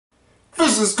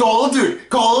This is Call of Duty,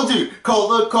 Call of Duty,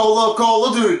 Call of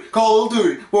Duty, Call of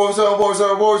Duty,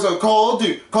 Warzone, Call of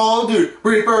Duty,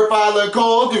 Rebirth Island,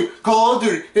 Call of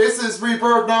Duty. This is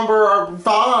Rebirth number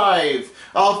 5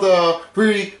 of the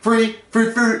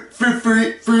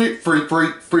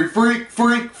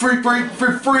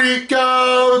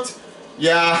Freakout.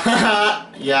 Yeah,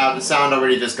 yeah, the sound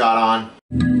already just got on.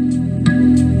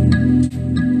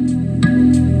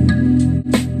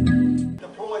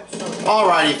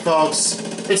 Alrighty, folks.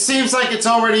 It seems like it's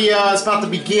already it's about to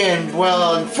begin.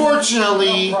 Well,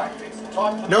 unfortunately,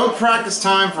 no practice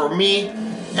time for me.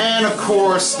 And of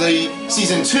course, the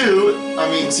season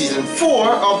 4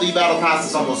 of the Battle Pass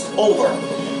is almost over.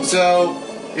 So,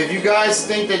 if you guys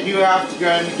think that you have to go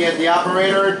and get the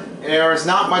operator, there is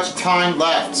not much time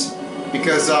left.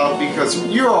 Because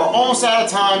you are almost out of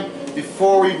time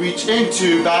before we reach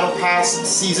into Battle Pass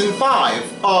Season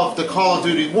 5 of the Call of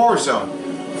Duty Warzone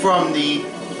from the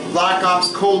Black Ops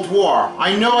Cold War.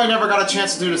 I know I never got a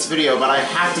chance to do this video, but I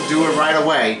have to do it right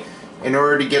away in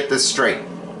order to get this straight.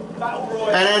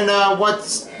 And then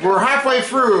once we're halfway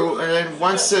through, and then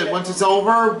once it's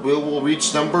over, we will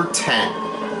reach number 10.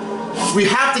 We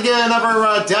have to get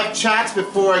another death chats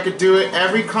before I could do it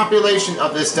every compilation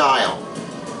of this dial.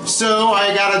 So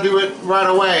I gotta do it right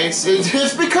away. It's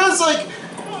because like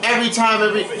every time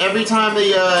if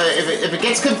it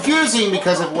gets confusing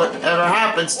because of whatever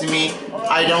happens to me,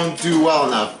 I don't do well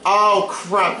enough. Oh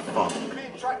crap!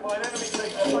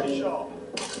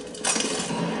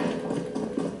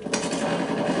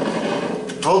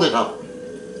 Hold it up.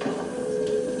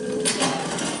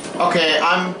 Okay,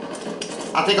 I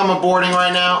think I'm aborting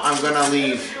right now. I'm gonna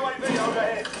leave.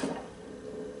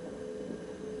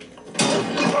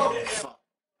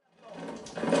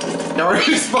 They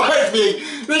already spotted me.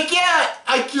 They can't.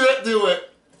 I can't do it.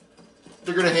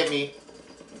 They're gonna hit me.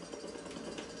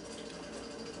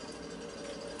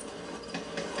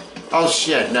 Oh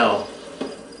shit! No.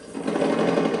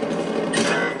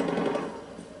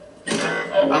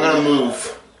 I'm gonna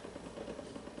move.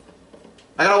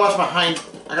 I gotta watch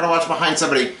behind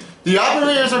somebody. The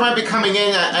operators might be coming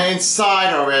in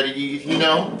inside already. You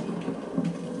know.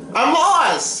 I'm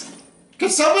lost. Can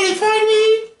somebody find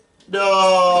me?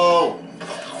 No!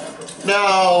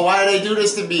 No! Why did they do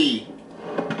this to me?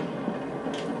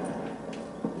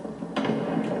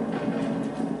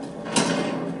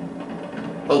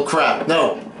 Oh crap,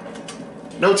 no.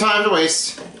 No time to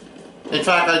waste. In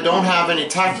fact, I don't have any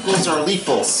tacticals or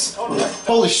lethals.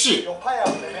 Holy shit!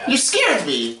 You scared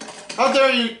me! How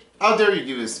dare you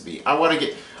do this to me? I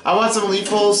want some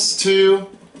lethals too.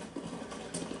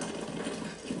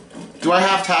 Do I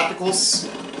have tacticals?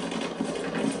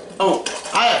 Oh,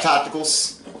 I have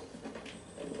tacticals.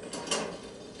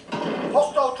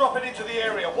 Hostile dropping into the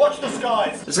area. Watch the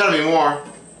skies. There's gotta be more.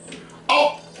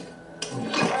 Oh!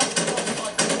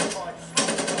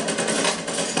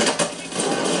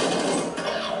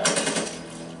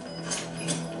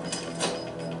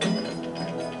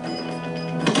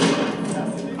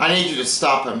 I need you to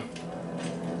stop him.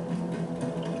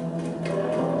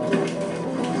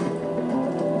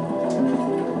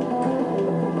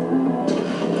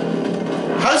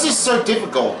 How is this so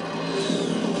difficult?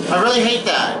 I really hate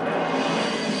that.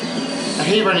 I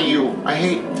hate running you. I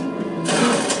hate...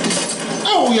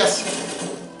 Oh, yes!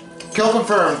 Kill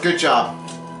confirmed. Good job.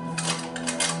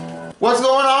 What's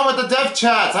going on with the death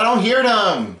chats? I don't hear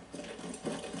them.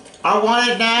 I want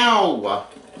it now.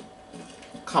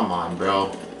 Come on,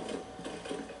 bro.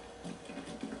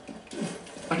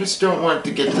 I just don't want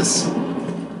to get this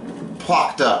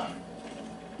plocked up.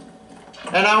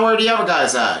 And now where are the other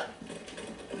guys at?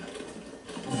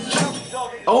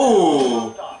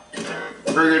 Oh!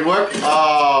 Very good work.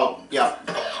 Yeah.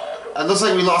 It looks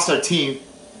like we lost our team.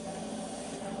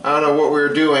 I don't know what we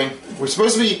were doing. We're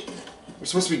supposed to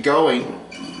be going.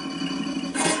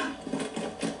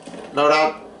 Load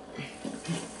out.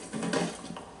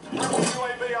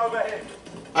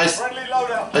 I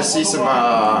see some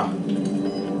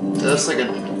it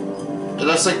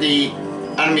looks like the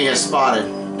enemy has spotted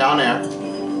down there.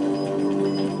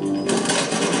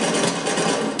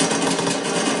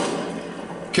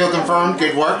 Kill confirmed,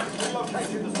 good work.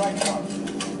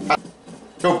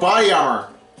 No body armor.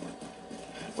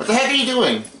 What the heck are you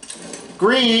doing?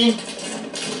 Green.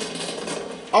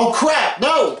 Oh crap,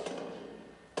 no!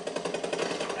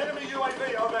 Enemy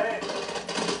UAV overhead.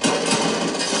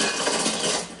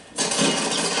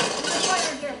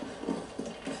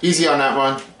 Easy on that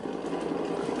one.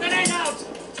 Grenade out.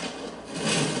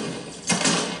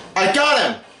 I got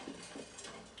him!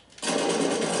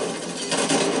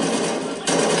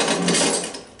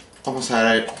 Almost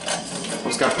had it.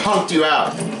 Almost got punked you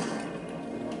out.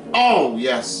 Oh,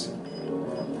 yes.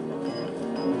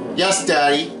 Yes,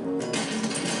 Daddy.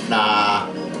 Nah.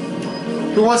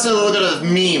 Who wants to look at a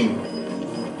meme?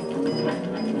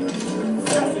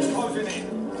 Gas is closing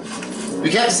in.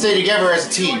 We have to stay together as a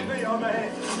team. UAV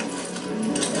overhead.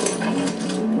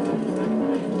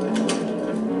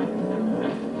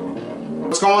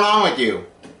 What's going on with you?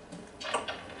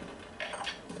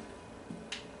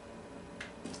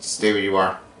 Stay where you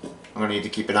are. I'm gonna need to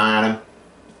keep an eye on him.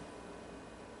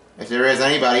 If there is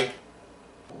anybody.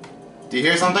 Do you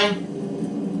hear something?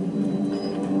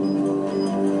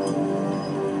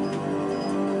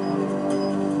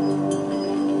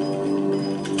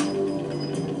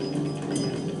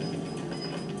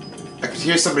 I could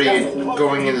hear somebody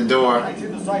going in the door.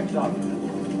 In the safe zone.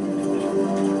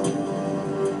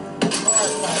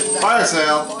 Fire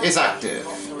sale is active.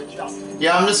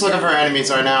 Yeah, I'm just looking for enemies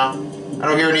right now. I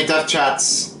don't hear any death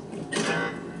chats.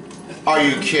 Are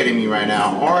you kidding me right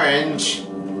now? Orange?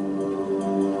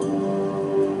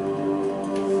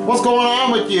 What's going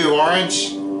on with you,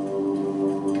 Orange?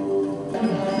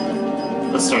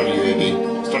 Let's start a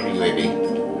UAV. Start a UAV.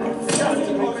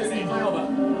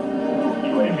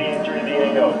 UAV entering the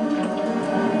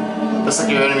AO. Looks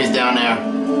like your enemy's down there.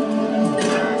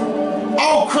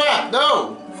 Oh crap!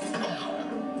 No!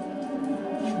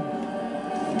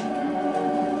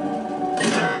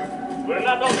 We're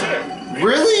not on here.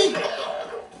 Really?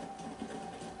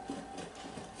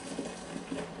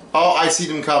 Oh, I see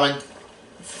them coming.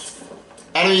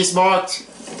 Enemies marked.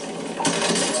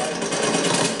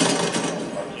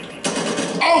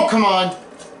 Oh, come on.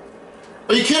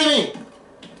 Are you kidding me?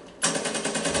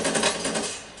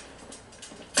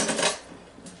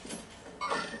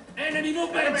 Enemy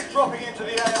movement. Enemies dropping into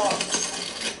the AO.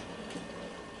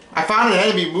 I found an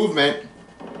enemy movement.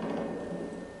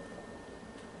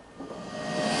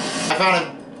 I found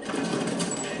him.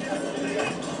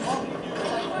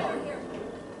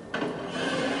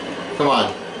 Come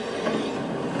on.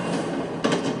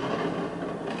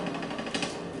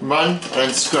 Run and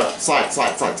then scrub. Slide,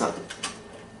 slide, slide, slide.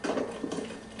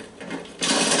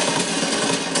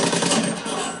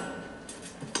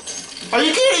 Are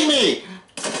you kidding me?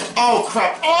 Oh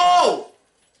crap. Oh!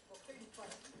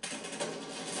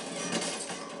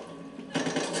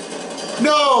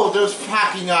 No, there's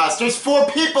hacking us. There's 4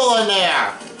 people in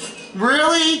there.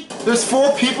 Really? There's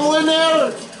 4 people in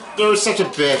there? They're such a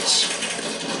bitch.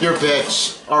 You're a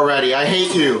bitch already. I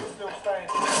hate you.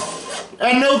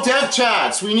 And no death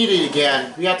chats. We need it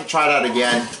again. We have to try that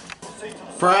again.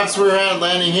 Perhaps we're at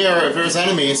landing here if there's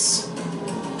enemies.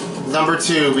 Number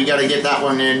 2, we gotta get that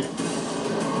one in.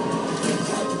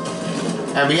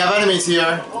 And we have enemies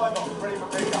here.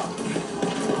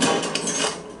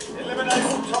 Eliminate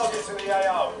all targets in the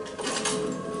AO.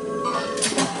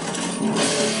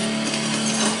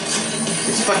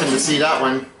 Expecting to see that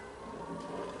one.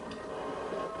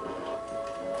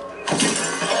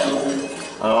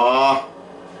 Oh.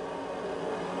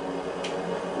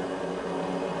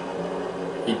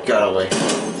 He got away.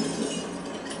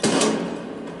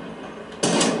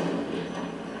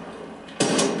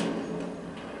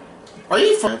 Are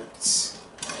you friends?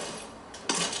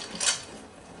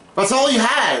 That's all you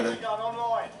had. Gun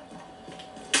online.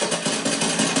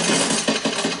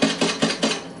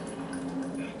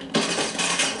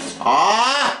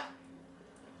 Ah!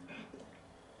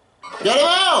 Get him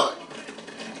out!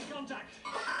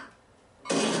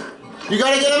 You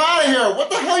gotta get him out of here! What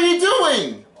the hell are you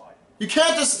doing? You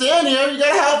can't just stand here, you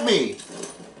gotta help me!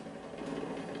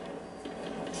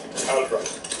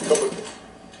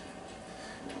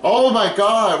 Oh my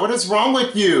god, what is wrong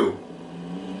with you?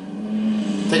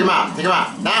 Take him out,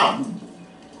 now!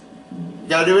 You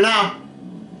gotta do it now!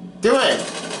 Do it!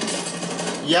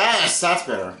 Yes, that's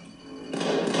better.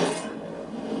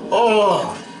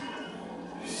 Oh!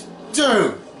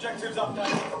 Dude! Objectives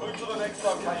updated. Move to the next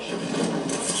location.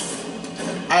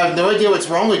 I have no idea what's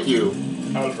wrong with you.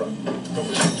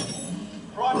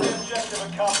 Primary objective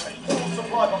accomplished. All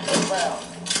supply boxes found.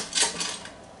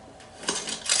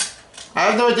 I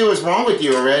have no idea what's wrong with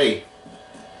you already.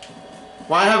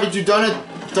 Why haven't you done it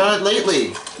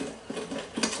lately?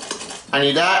 I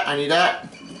need that, I need that.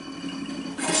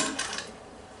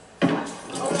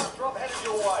 Hold up, drop headed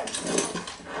your way.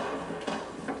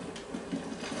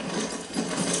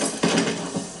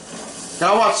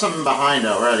 Gotta watch something behind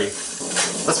already.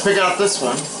 Let's pick out this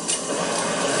one.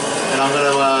 And I'm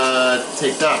gonna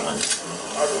take that one.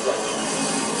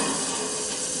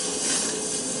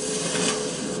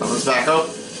 Something's back up.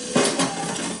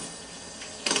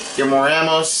 Get more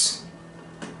ammos.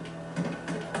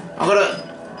 I'm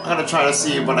gonna try to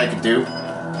see what I can do.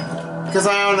 Because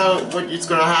I don't know what is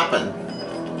gonna happen.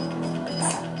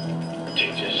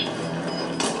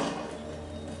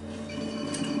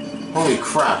 Holy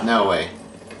crap, no way.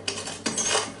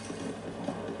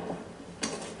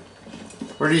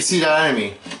 Where do you see that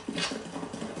enemy?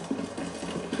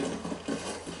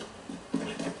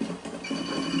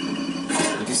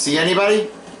 Did you see anybody?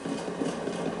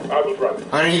 I was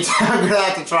running. I'm gonna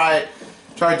have to try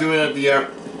doing it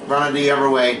run it the other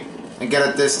way and get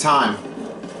it this time.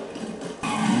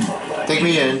 Take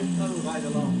me in.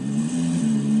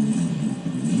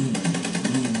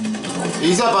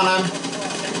 Ease up on him.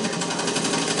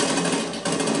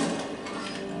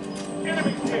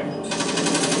 Enemies here.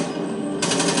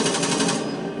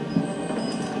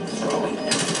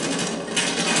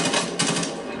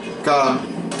 Got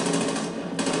him.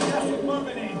 Gas is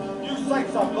moving in. New safe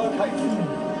zone located.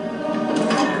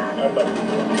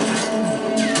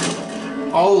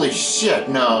 Holy shit,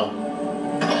 no.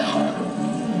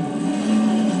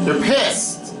 They're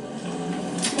pissed.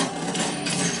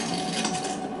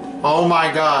 Oh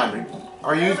my god.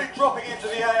 Are you... Enemy dropping into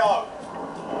the AO.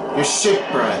 You're shit,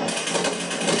 Brett.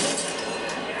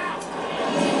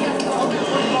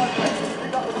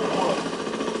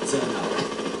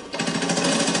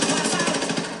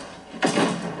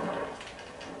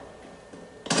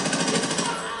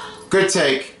 Good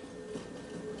take.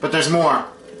 But there's more.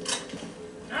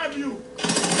 Have you?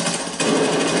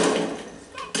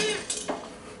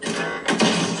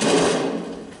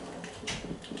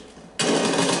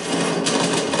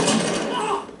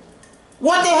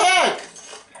 What the heck?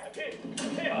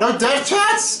 No death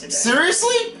chats?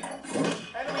 Seriously?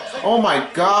 Oh my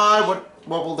god,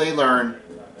 what will they learn?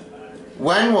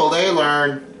 When will they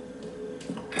learn?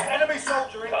 Enemy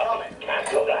soldier incoming.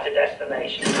 Cancel that to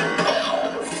destination.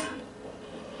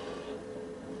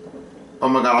 Oh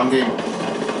my god, I'm getting...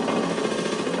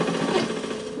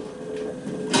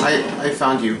 I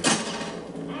found you.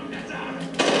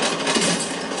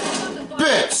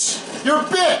 Bitch! You're a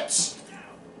bitch!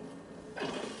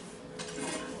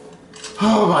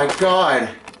 Oh my god.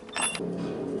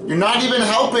 You're not even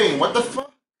helping! What the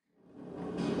fuck?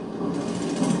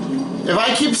 If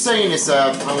I keep saying this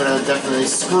up, I'm gonna definitely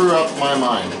screw up my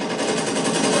mind.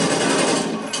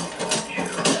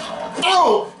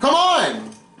 Oh! Come on!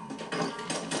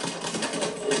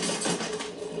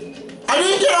 I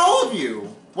didn't get all of you!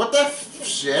 What the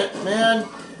shit, man?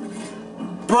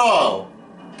 Bro!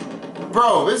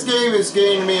 Bro, this game is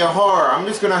getting me a horror. I'm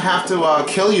just gonna have to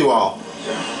kill you all.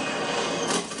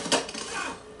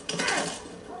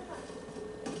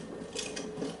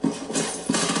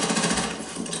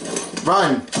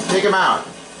 Run! Take him out!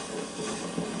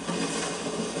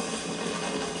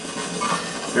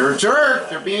 They're a jerk!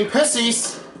 They're being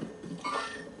pussies!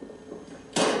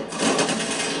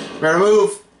 Better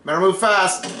move! Better move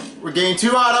fast! We're getting too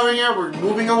hot over here, we're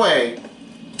moving away.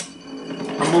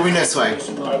 I'm moving this way.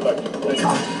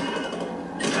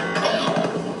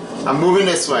 I'm moving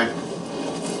this way.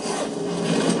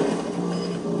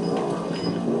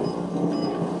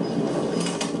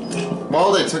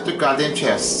 Well, they took the goddamn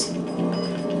chest.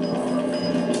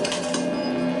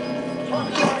 Time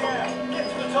to run out. Get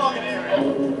to the target area.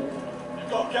 You've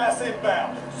got gas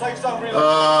inbound. Safe zone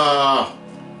relocated.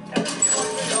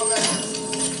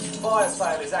 Fire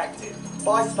sale is active.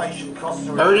 Buy station costs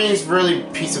are... Everything's really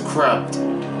piece of crap.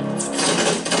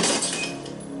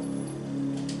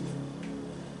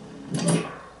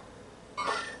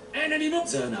 Enemy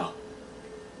turn up.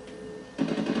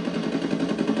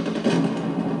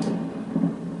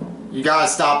 You gotta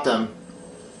stop them.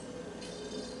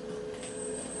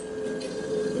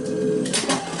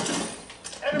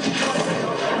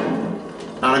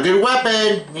 Not a good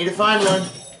weapon. Need to find one.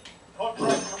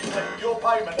 Contract complete. Your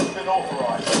payment has been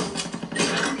authorized.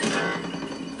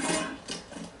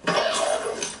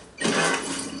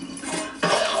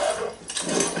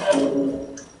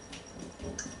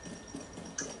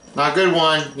 Not a good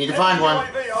one. Need to find one.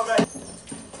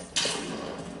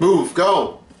 Move.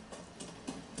 Go.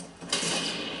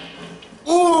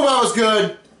 Ooh, that was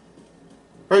good.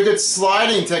 Very good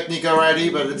sliding technique already,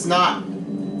 but it's not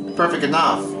perfect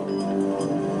enough.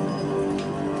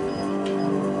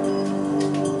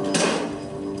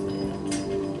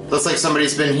 Looks like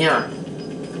somebody's been here.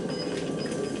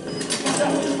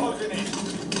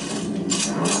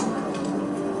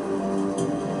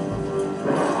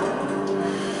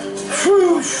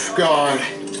 Whew, God.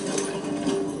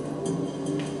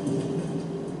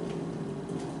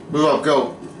 Move up,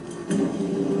 go.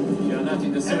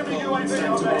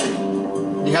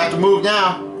 You have to move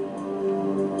now.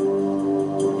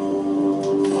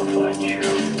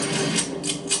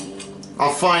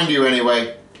 I'll find you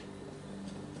anyway.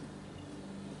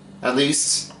 At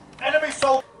least. Enemy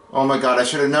soldier. Oh my god, I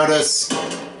should have noticed.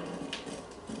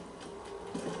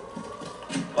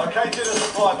 Located a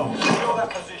supply box. Secure that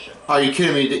position. Are you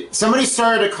kidding me? Somebody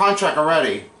started a contract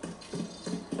already.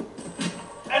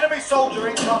 Enemy soldier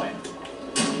incoming.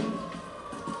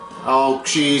 Oh,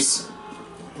 jeez.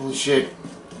 Holy shit.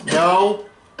 No.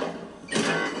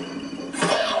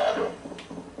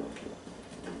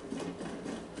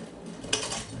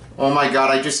 Oh my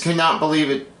god, I just cannot believe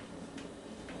it.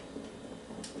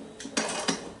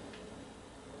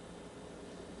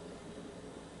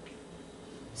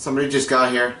 Somebody just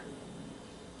got here.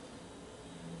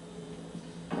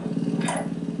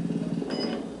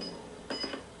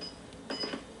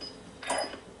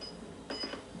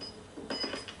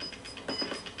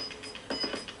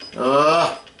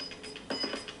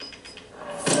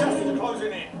 Gas is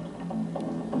closing in.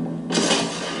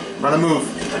 Run a move.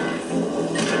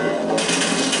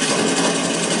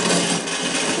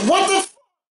 What the f—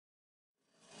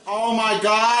 Oh my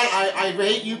god, I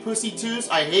hate you pussy twos.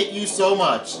 I hate you so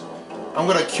much. I'm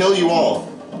gonna kill you all.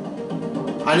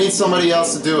 I need somebody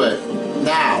else to do it.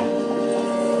 Now.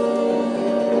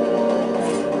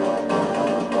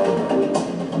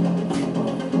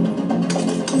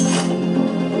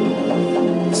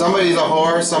 Somebody's a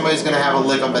whore, somebody's gonna have a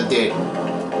lick of a dick.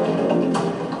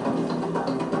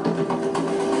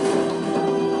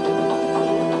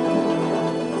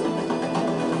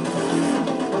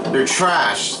 They're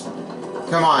trash.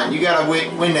 Come on, you gotta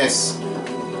win this.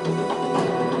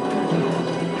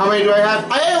 How many do I have?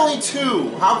 I had only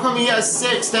 2. How come he has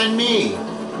 6 than me?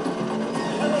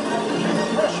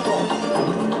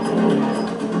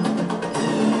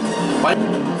 What?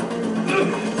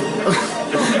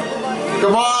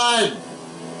 Come on!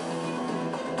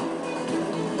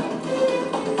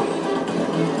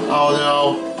 Oh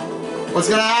no. What's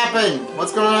gonna happen?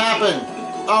 What's gonna happen?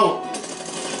 Oh.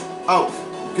 Oh.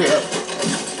 Okay.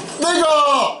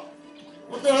 Nigga!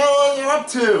 What the hell are you up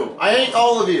to? I hate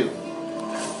all of you.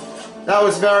 That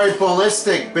was very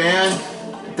ballistic, man.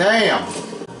 Damn.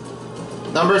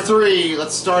 Number 3.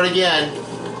 Let's start again.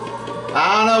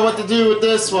 I don't know what to do with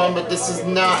this one, but this is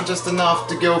not just enough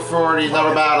to go for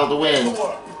another battle to win.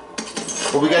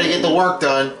 But we gotta get the work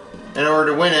done in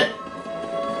order to win it.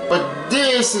 But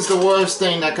this is the worst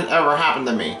thing that could ever happen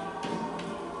to me.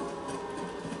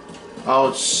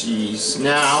 Oh, jeez.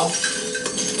 Now,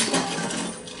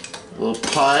 little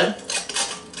pud.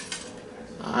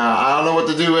 I don't know what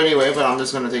to do anyway, but I'm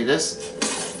just gonna take this.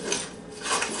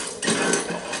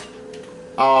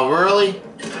 Oh, really?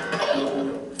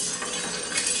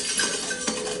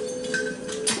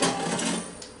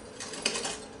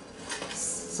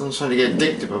 Someone's trying to get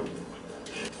addicted, but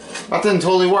that didn't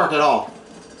totally work at all.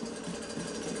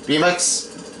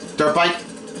 BMX, dirt bike.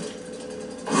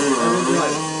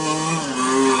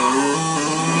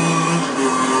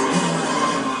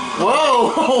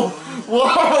 Whoa!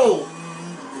 Whoa!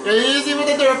 Easy with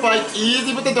the dirt bike.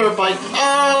 Easy with the dirt bike.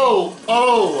 Oh!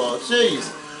 Oh!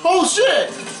 Jeez! Oh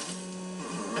shit!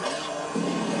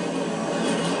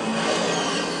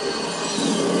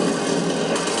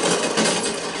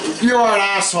 You are an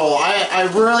asshole. I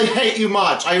really hate you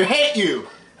much. I hate you.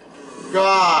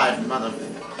 God, mother.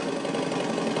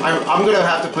 I'm gonna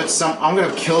have to put some. I'm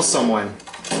gonna kill someone.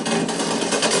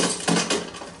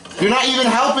 You're not even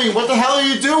helping. What the hell are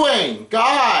you doing?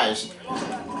 Gosh.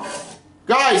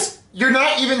 Guys, you're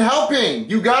not even helping.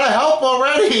 You gotta help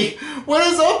already. What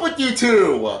is up with you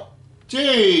two?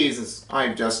 Jesus. I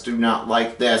just do not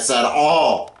like this at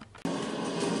all.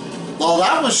 Well,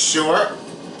 that was short.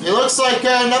 It looks like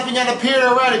nothing had appeared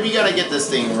already. We gotta get this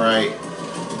thing right.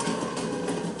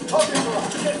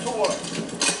 Get to work.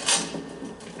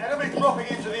 Enemy dropping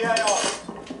into the AI.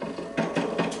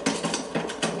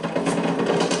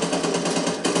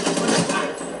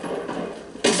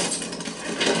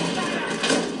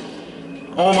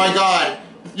 Oh my god.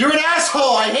 You're an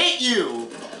asshole. I hate you.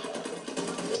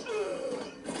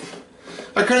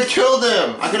 I could have killed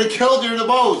him. I could have killed you the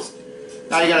most.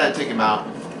 Now you gotta take him out.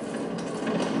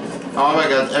 Oh my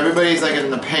god, everybody's like in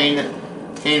the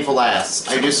painful ass.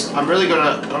 I'm really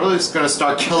just gonna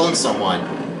start killing someone.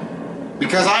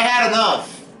 Because I had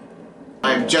enough.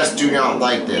 I just do not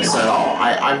like this at all.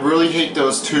 I really hate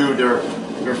those two. They're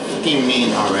fucking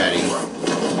mean already.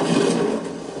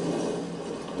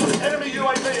 Enemy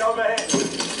UAV overhead.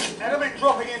 Enemy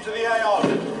dropping into the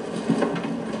AI.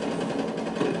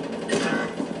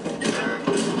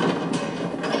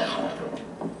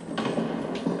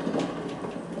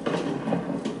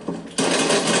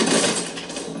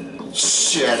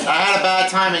 Shit, I had a bad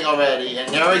timing already,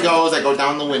 and there he goes, I go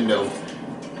down the window.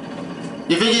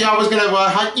 You thinking I was gonna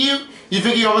hunt you? You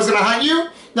thinking I was gonna hunt you?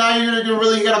 Now you're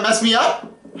really gonna mess me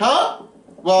up? Huh?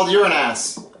 Well, you're an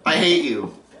ass. I hate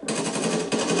you.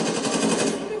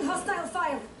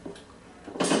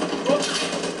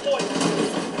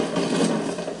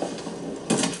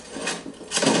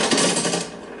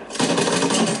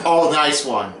 Oh, nice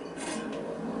one.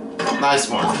 Nice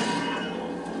one.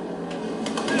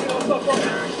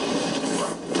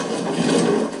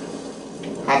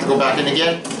 Have to go back in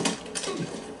again?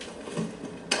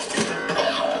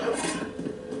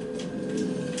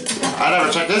 I never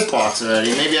checked this box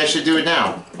already. Maybe I should do it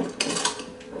now.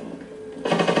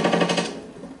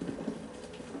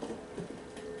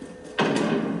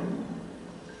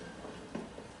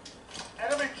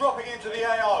 Enemy dropping into the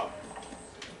AO.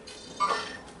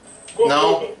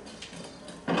 No.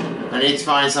 I need to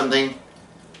find something.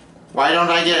 Why don't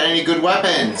I get any good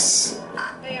weapons?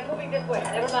 Hey, I'm moving this way.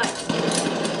 Never mind.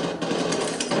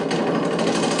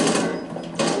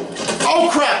 Oh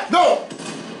crap! No!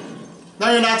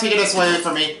 No, you're not taking this away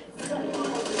from me.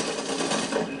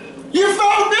 You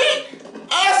found me?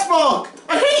 Assmonk!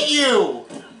 I hate you!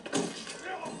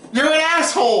 You're an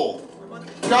asshole!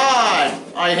 God,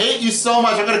 I hate you so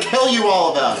much. I'm gonna kill you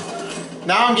all of them.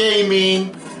 Now I'm getting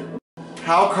mean.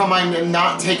 How come I'm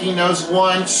not taking those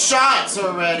one shots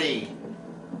already?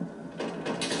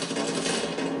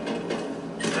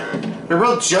 They're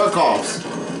real jerk-offs.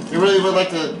 You really would like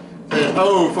to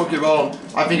oh, fuck your mom.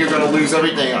 I think you're gonna lose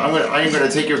everything. I'm gonna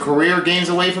take your career games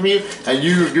away from you, and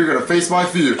you're gonna face my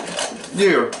fear.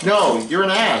 No, you're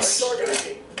an ass.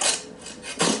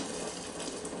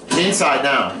 Get inside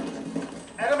now.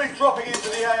 Enemy dropping into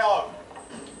the AO.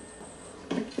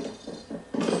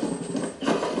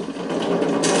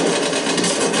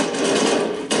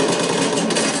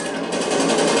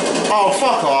 Oh,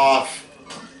 fuck off.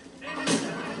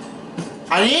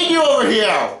 I need you over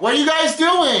here. What are you guys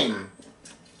doing?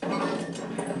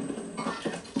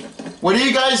 What are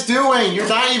you guys doing? You're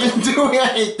not even doing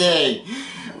anything.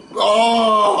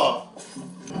 Oh.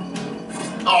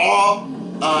 Oh.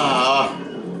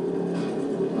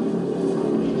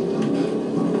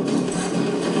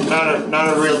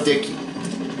 Not a real dickie.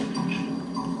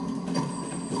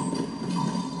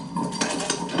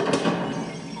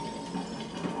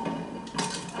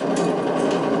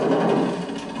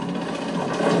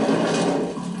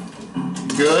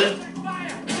 Good.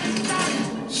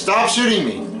 Stop shooting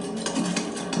me.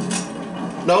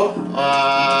 Nope.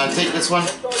 Take this one.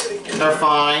 They're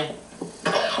fine.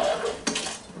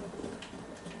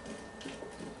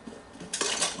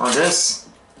 Or this.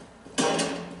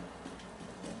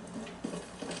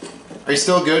 Are you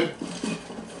still good?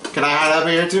 Can I hide over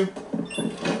here too?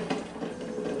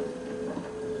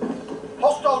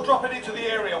 Hostile dropping into the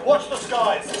area. Watch the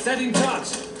skies. Setting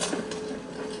touch.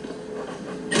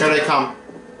 Here they come.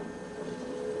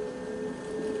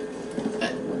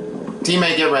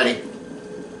 Teammate, get ready.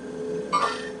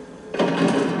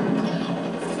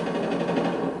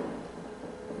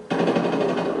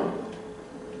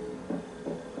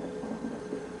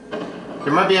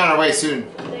 They might be on our way soon.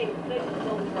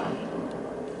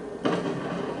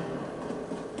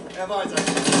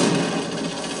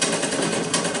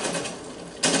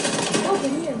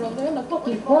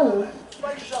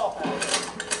 Stay sharp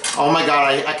out. Oh my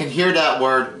god, I can hear that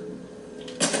word.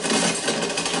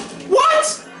 What?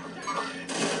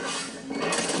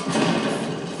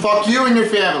 Fuck you and your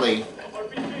family.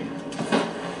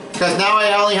 Because now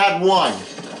I only had one.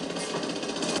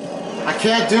 I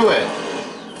can't do it.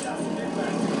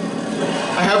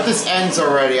 I hope this ends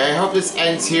already. I hope this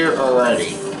ends here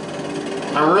already.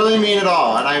 I really mean it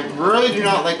all, and I really do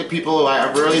not like the people who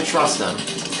I really trust them.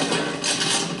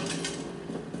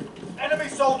 Enemy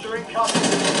soldier incoming.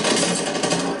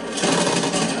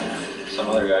 Some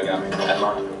other guy got me. At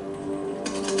mark.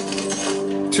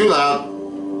 Too loud.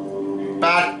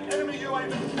 Bad. Enemy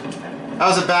UAV. That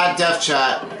was a bad death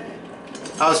chat.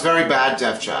 That was very bad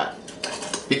death chat.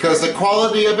 Because the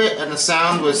quality of it and the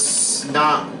sound was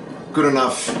not good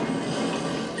enough.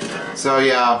 So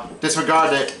yeah,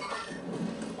 disregard it.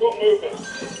 Got movement.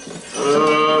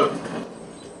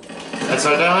 That's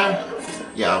right down there?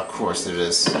 Yeah, of course it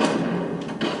is.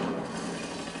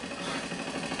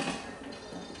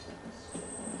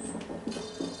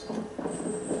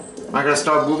 Am I gonna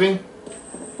start moving?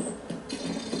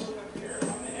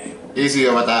 Easy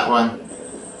with that one.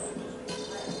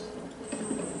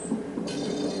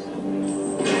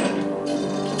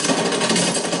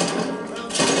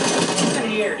 Get in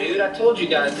here, dude. I told you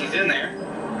guys he's in there.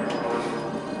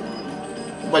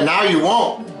 But now you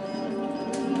won't.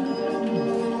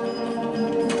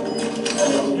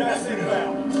 Gas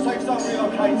inbound. Safe zone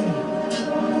relocated.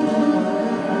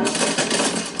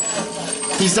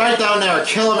 He's right down there.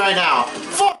 Kill him right now.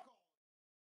 Fuck!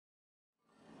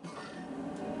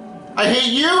 I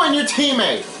hate you and your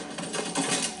teammate.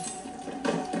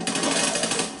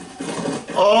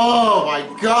 Oh my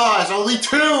gosh, only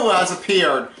two has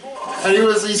appeared. And he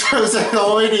was the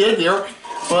only lady in here.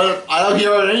 But I don't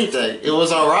hear anything. It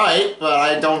was alright, but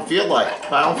I don't feel like.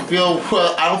 I don't feel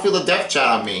the death chat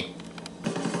on me.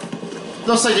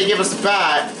 Looks like they give us the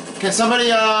bat. Can somebody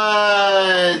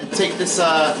take this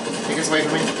away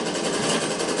from me?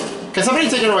 Can somebody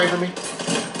take it away from me?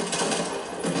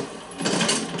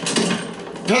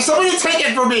 Can somebody take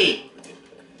it from me?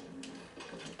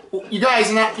 You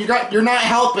guys you're not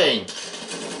helping.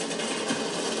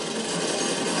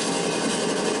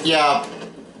 Yeah,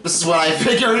 this is what I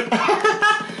figured.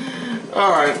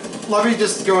 Alright, let me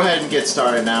just go ahead and get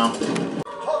started now.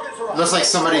 Looks like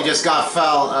somebody just got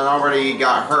fell and already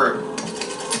got hurt.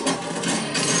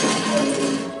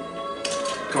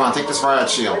 Come on, take this riot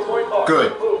shield.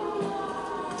 Good.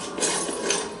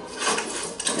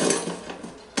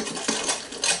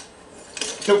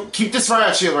 No, keep this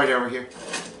riot shield right over here.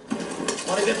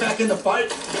 Want to get back in the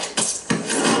fight?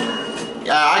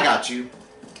 Yeah, I got you.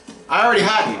 I already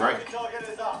have you, right? Target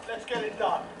is up. Let's get it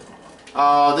done.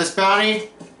 This bounty?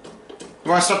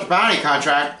 You want to start the bounty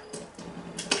contract?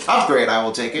 Upgrade, I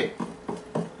will take it.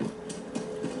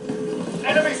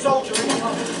 Enemy soldier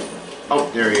incoming. Oh,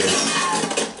 there he is.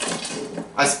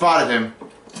 I spotted him.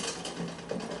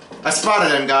 I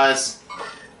spotted him, guys.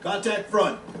 Contact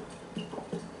front.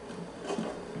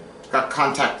 Got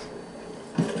contact.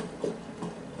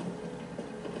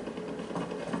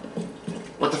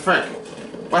 What the frick?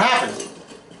 What happened?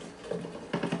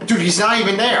 Dude, he's not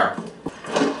even there.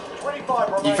 25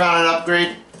 You remain. found an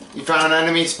upgrade? You found an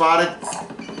enemy spotted?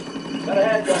 Got a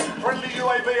handgun. Friendly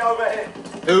UAV overhead.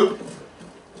 Oop.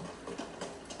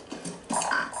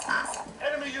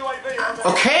 Enemy UAV overhead.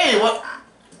 Okay,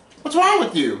 what's wrong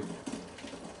with you?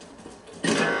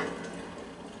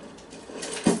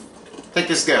 Take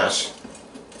this gash.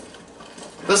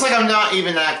 Looks like I'm not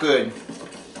even that good.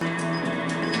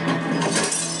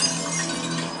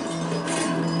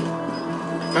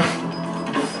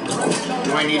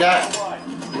 Do I need that?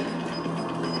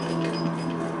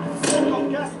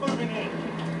 Got gas moving in.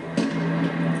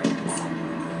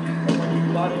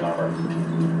 Body armor.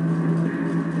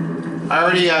 I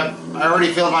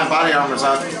already filled my body armors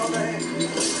up.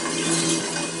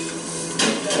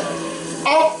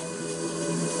 Oh!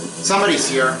 Somebody's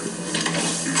here.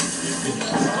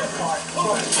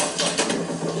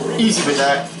 Easy with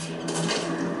that.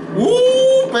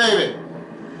 Woo, baby!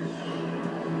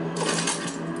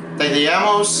 Take the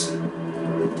ammos.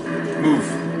 Move.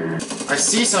 I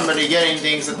see somebody getting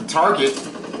things at the target.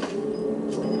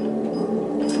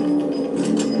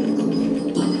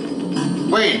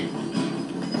 Wait.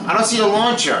 I don't see the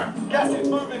launcher. Gas is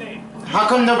moving in. How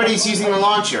come nobody's using the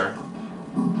launcher?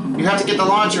 You have to get the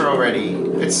launcher already.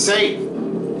 It's safe.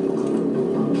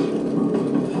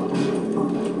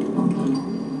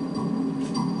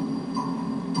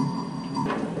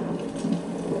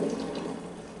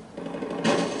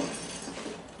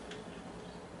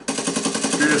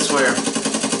 Through this where?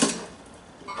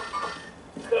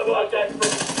 Come on, that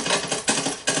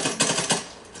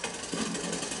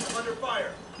I'm under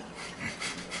fire.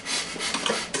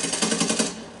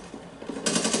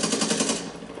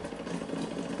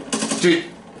 Dude,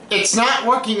 it's not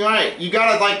working right. You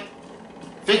gotta, like,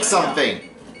 fix something.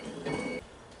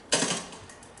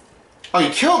 Oh, you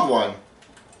killed one.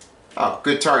 Oh,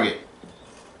 good target.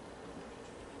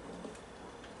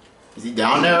 Is he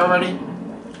down there already?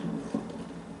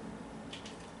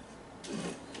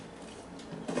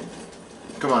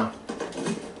 Come on.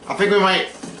 I think we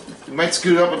might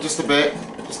scoot up just a bit.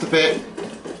 Just a bit.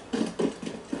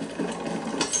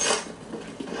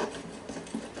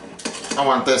 I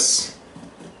want this.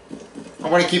 I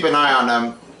want to keep an eye on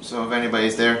them, so if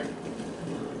anybody's there.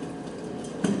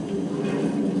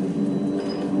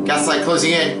 Gaslight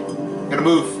closing in. Gonna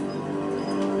move.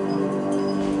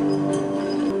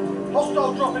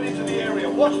 Hostile dropping into the area.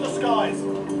 Watch the skies.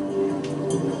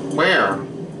 Where?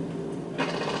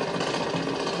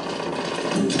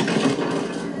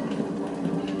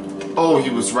 Oh, he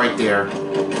was right there.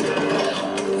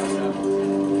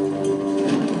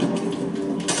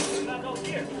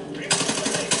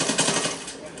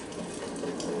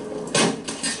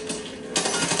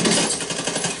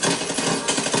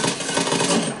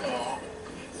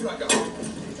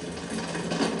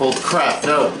 Oh crap,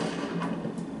 no.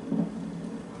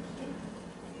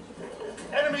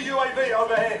 Enemy UAV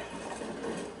overhead.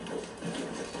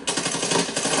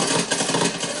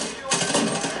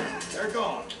 They're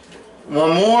gone.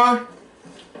 One more.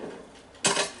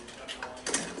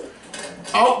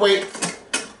 Oh, wait.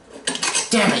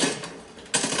 Damn it.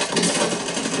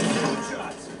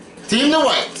 Team to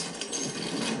white.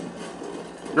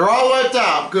 They're all wiped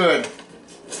out. Good.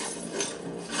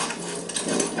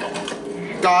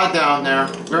 God down there.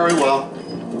 Very well.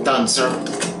 Done, sir.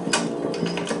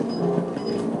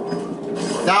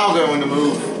 Now I'm going to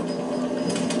move.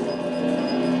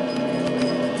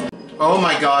 Oh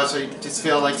my gosh, I just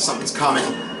feel like something's coming.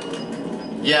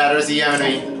 Yeah, there's the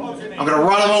enemy. I'm gonna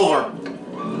run him over.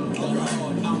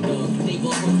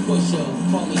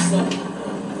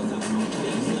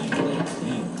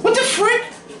 What the frick?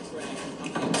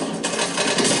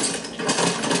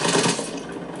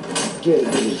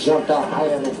 He jumped out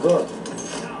higher than good.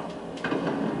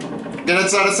 Get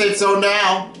inside the safe zone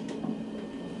now.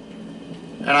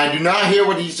 And I do not hear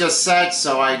what he just said,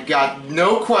 so I got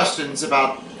no questions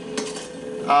about...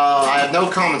 I have no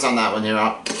comments on that one here.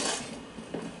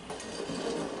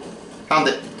 Found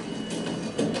it.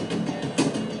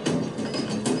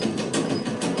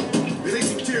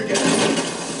 Releasing tear gas.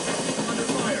 Under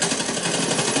fire.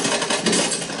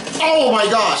 Oh my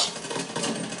gosh!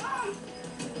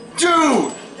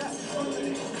 Dude!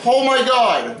 Oh my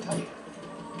god!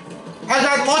 I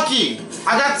got lucky!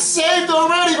 I got saved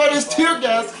already by this tear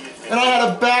gas! And I had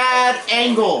a bad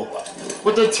angle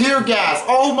with the tear gas.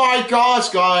 Oh my gosh,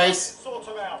 guys! Sort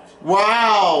them out.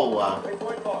 Wow!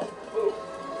 Waypoint mark. Move.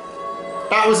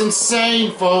 That was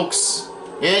insane, folks.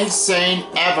 Insane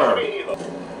ever.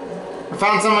 I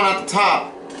found someone at the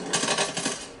top.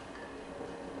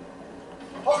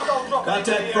 Hostile dropping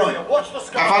into Contact the area. front. Watch the I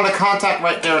sky. found a contact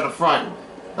right there in the front.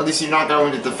 At least you're not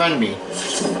going to defend me.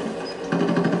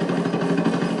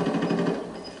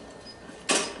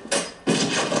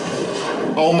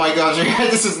 Oh my gosh,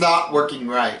 this is not working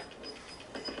right.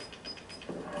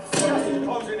 Gas is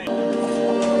closing in.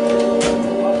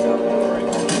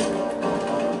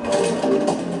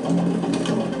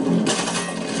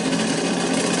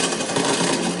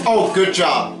 Oh, good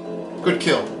job. Good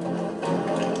kill.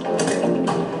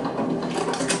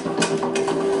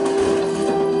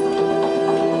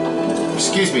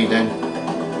 Excuse me, then.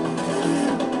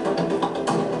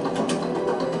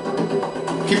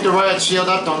 Keep the riot shield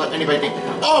up, don't let anybody think.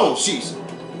 Oh, jeez.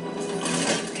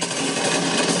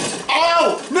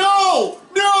 Oh, no!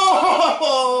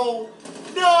 No!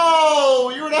 No!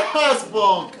 You're an ass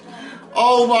bunk!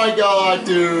 Oh my god,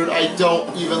 dude, I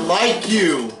don't even like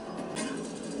you.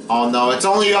 Oh no, it's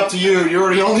only up to you.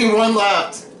 You're the only one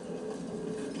left.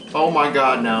 Oh my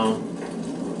god, no.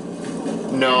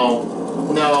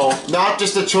 No. No. Not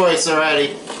just a choice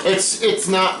already. It's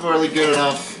not really good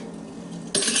enough.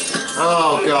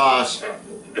 Oh gosh.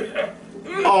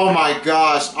 Oh my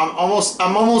gosh. I'm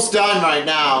almost done right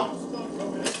now.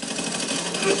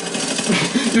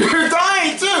 You're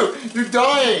dying too! You're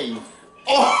dying!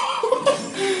 Oh!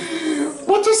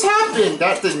 What just happened?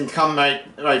 That didn't come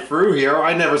right through here.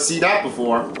 I never see that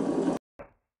before.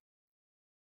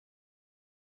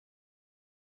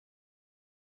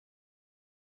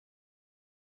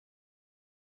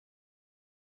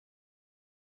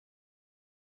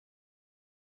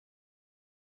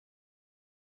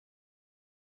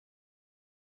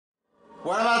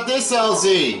 What about this,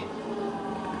 LZ?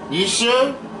 You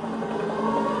sure?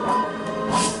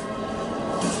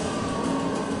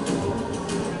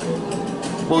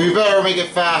 Well, we better make it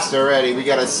fast already. We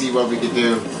gotta see what we can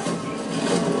do.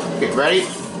 Okay, ready?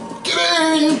 Get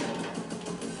in!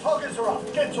 Targets are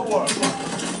up. Get to work.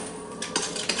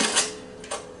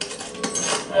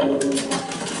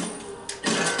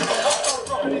 Hostile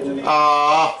dropping into the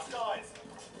skies.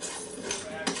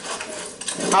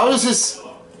 How does this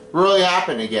really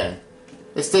happen again?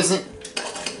 This doesn't...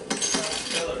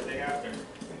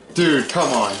 Dude,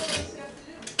 come on.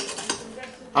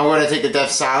 I'm gonna take a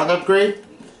Death Silent upgrade.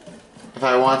 If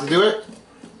I want to do it.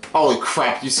 Holy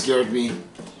crap, you scared me.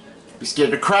 You scared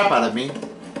the crap out of me.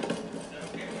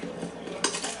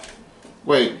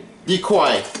 Wait,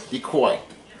 decoy. Decoy.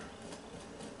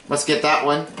 Let's get that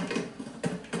one.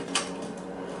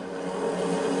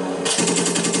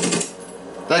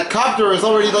 That copter is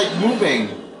already like moving.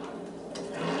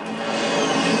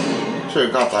 Should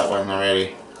have got that one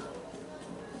already.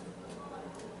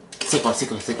 Stick one.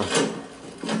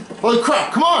 Holy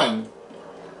crap, come on!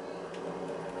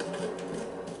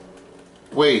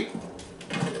 Wait.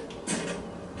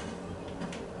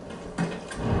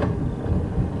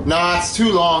 Nah, it's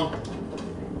too long.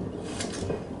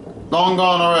 Long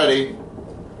gone already.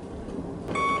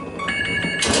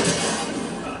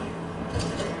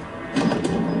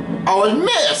 Oh, it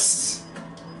missed!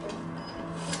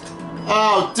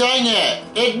 Oh, dang it!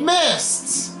 It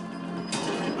missed!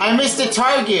 I missed the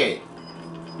target!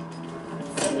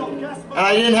 And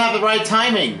I didn't have the right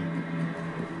timing.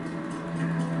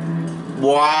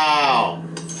 Wow.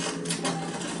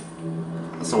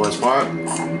 That's the worst part.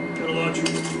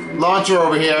 Launcher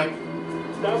over here.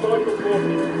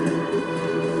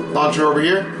 Launcher over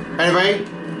here. Anybody?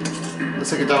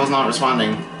 Looks like the devil's not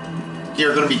responding.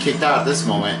 You're gonna be kicked out at this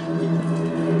moment.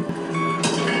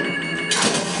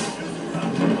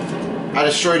 I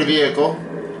destroyed a vehicle.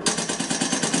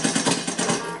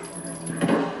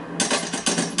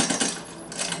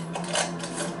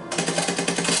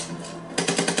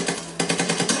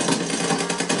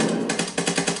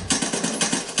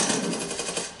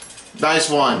 Nice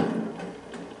one.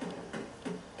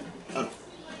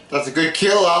 That's a good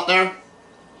kill out there.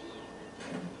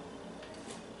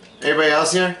 Anybody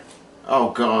else here?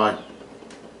 Oh god.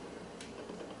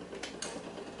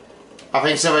 I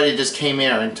think somebody just came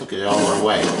here and took it all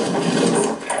away.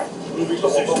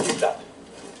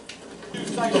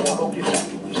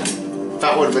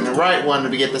 That would have been the right one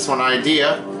to get this one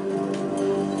idea.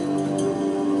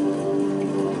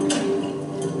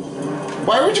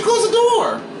 Why would you close the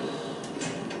door?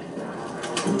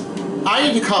 I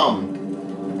need to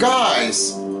come.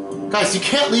 Guys! Guys, you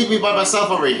can't leave me by myself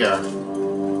over here.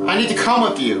 I need to come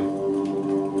with you.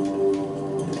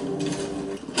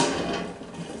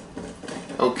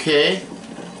 Okay.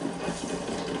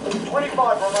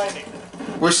 25 remaining.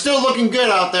 We're still looking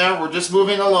good out there. We're just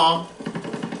moving along.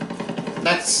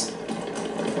 Next.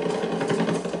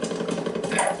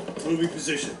 Moving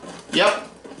position. Yep.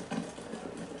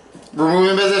 We're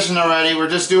moving position already. We're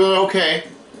just doing okay.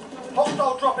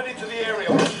 Hostile dropping into the area.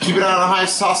 Keep it on the high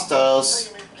hostiles.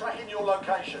 Team is tracking your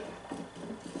location.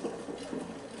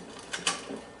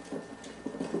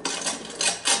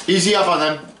 Easy up on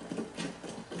them.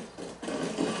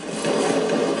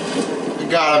 You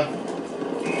got him.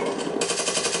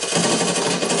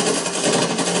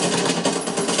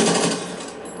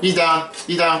 He's down.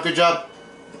 He's down. Good job.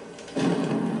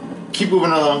 Keep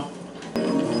moving along.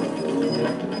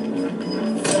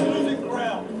 Losing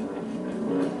ground.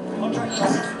 Contract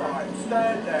expired.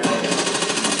 Stand down.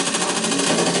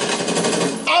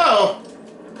 Oh!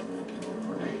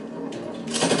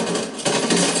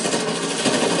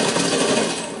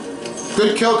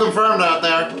 Good kill confirmed out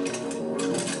there.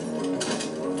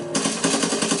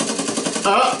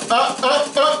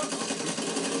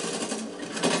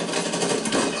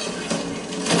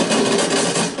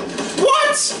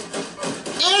 What?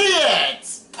 Idiot!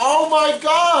 Oh my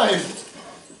god!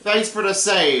 Thanks for the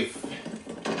save.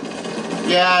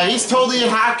 Yeah, he's totally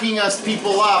hacking us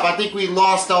people up. I think we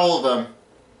lost all of them.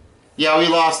 Yeah, we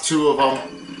lost 2 of them.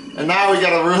 And now we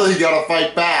really gotta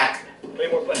fight back.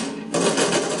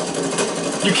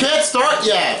 You can't start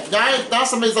yet. Now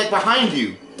somebody's like behind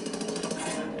you.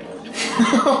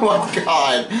 Oh my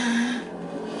god.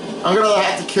 I'm gonna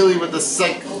have to kill you with this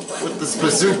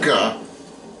bazooka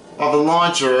of a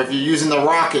launcher if you're using the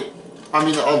rocket. I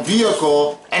mean a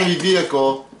vehicle, enemy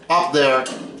vehicle, up there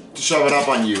to shove it up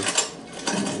on you.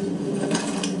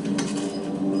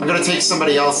 I'm gonna take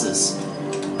somebody else's.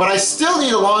 But I still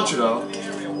need a launcher though.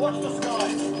 Watch the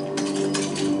skies.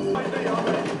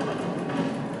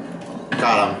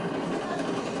 Got him.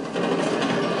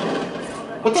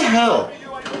 What the hell?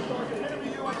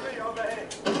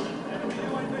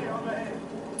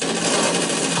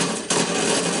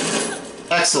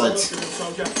 Excellent.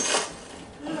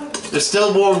 There's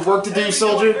still more work to do,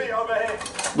 soldier.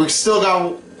 We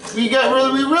really got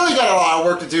a lot of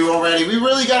work to do already. We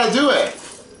really gotta do it.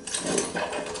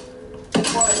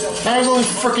 There's only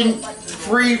freaking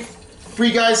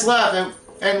three guys left,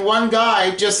 and one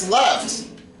guy just left.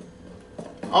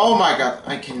 Oh my god,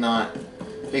 I cannot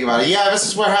think about it. Yeah, this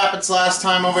is what happens last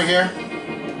time over here.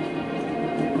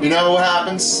 You know what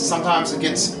happens? Sometimes it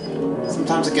gets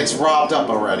robbed up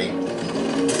already.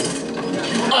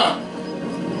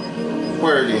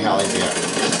 Where the hell is he at?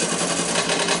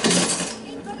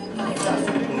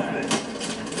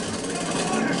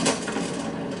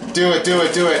 Do it, do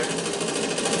it, do it.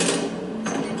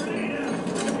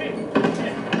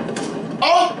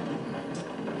 Oh!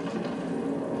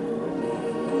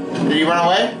 Did he run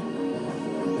away?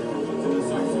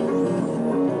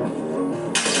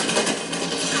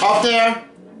 Up there!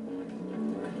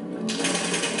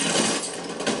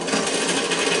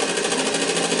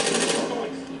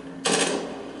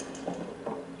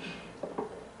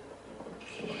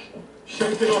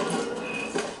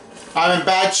 I'm in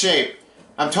bad shape.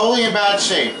 I'm totally in bad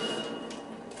shape.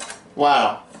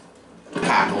 Wow.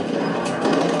 Hackle.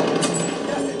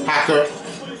 Hacker.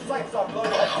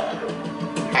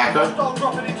 Hacker. Hostile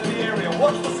dropping into the area.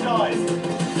 Watch the skies.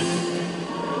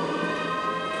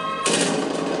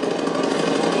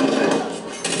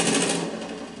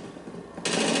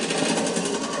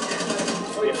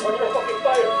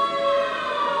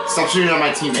 Stop shooting at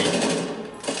my teammate.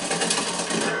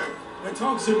 They're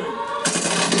toxic me.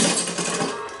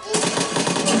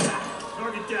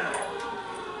 Target down.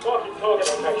 Target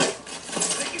location.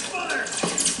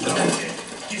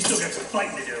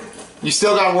 fighting to do. You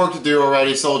still got work to do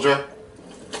already, soldier.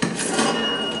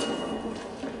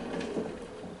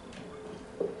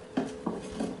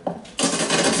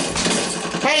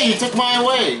 Hey, you took mine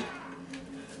away.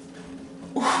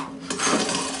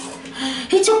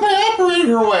 He took my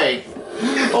operator away.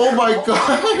 Oh my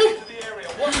god.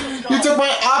 You took my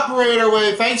operator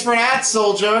away. Thanks for that,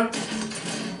 soldier.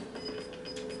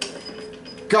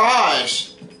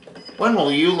 Gosh. When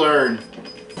will you learn?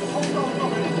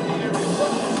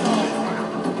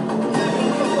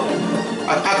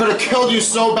 I could have killed you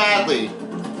so badly.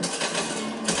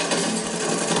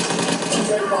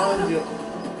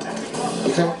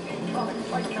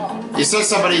 You said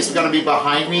somebody's gonna be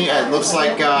behind me. It looks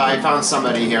like I found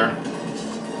somebody here.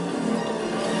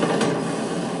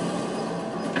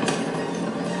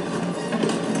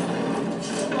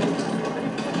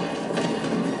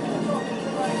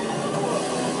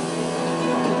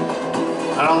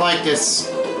 I don't like this.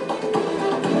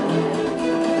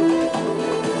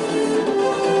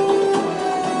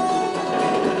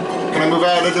 Can I move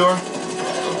out of the door?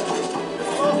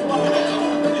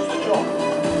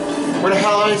 Where the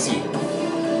hell is he?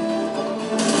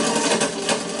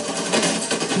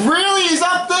 Really? He's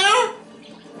up there?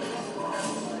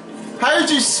 How did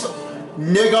you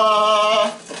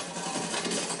nigga?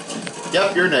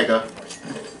 Yep, you're nigga.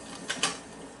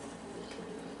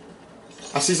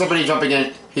 I see somebody jumping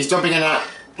in. He's jumping in that.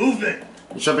 Move it!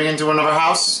 He's jumping into another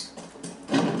house.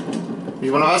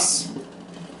 He's one of us.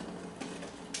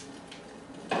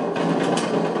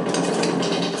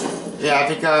 Yeah, I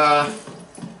think,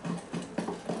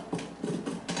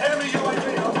 Enemy UAV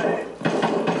overhead.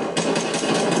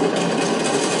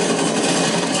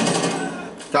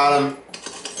 got him.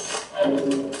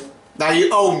 Now you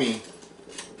owe me.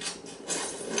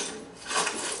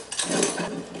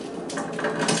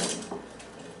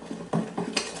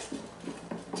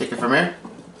 Take it from here.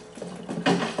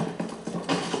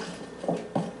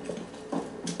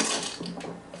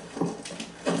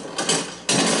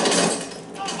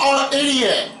 Oh,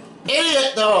 idiot!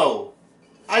 Idiot, though.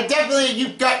 I definitely you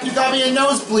got me a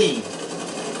nosebleed.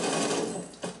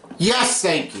 Yes,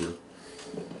 thank you.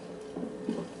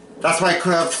 That's why I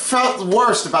could have felt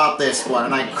worst about this one,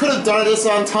 and I could have done this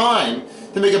on time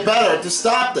to make it better to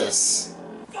stop this.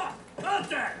 Fuck!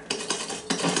 Contact!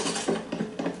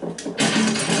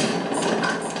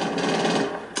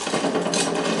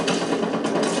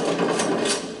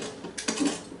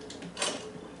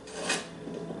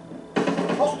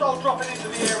 Hostiles dropping into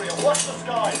the area. Watch the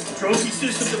skies. Trophy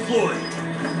system deployed.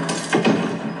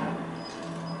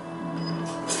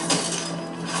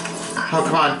 Oh,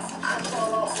 come on.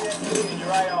 In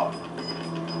your AR.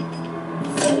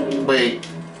 Wait.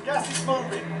 Gas is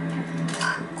moving. I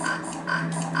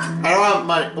don't have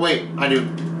money. Wait, I do.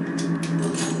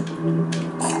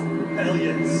 Hell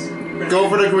yes. Go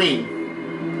for the green.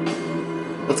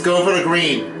 Let's go for the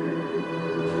green.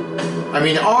 I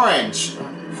mean orange.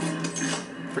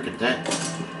 Freaking dead.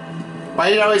 Why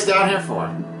are you always down here for?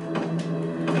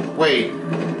 Wait.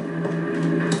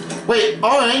 Wait,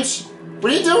 orange?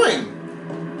 What are you doing?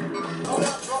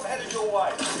 Loadout drop headed your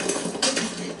way.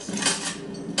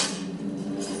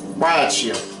 Riot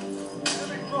shield.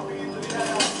 Enemy dropping into the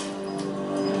AR.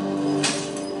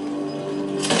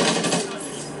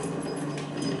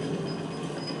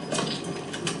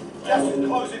 Gas is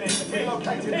closing in.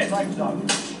 Relocating the safe zone.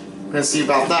 I'm gonna see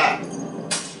about that.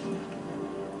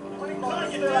 25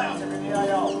 still active in the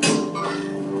AR.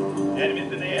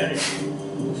 Enemies in the area.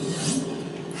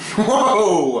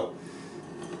 Whoa!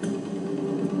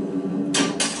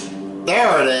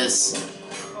 There it is.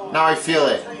 Now I feel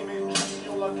it. Team in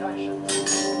your location.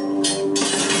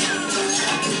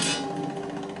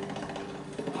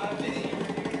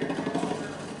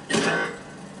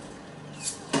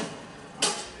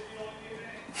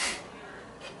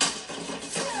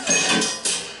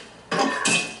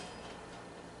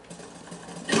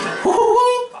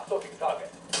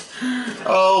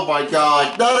 Oh my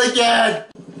god, not again!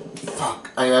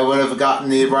 Fuck, I would have gotten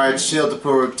the riot shield to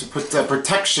put the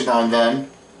protection on them.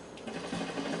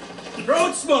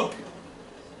 Throwing smoke!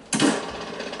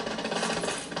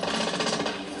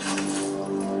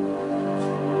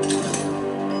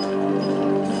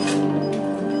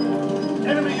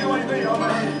 Enemy UAV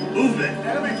overhead. Move it!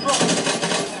 Enemy dropping.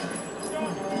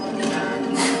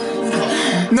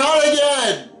 Not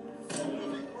again!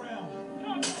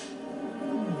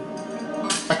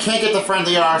 I can't get the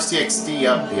friendly RCXD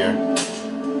up here.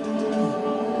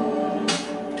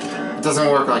 It doesn't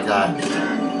work like that. Enemies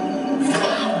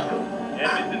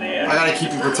in the air. I gotta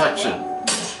keep in protection.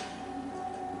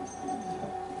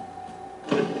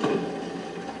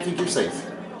 I think you're safe.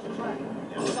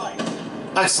 You're safe.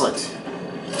 Excellent.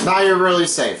 Now you're really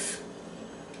safe.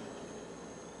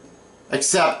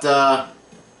 Except, gotta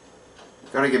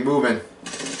get moving.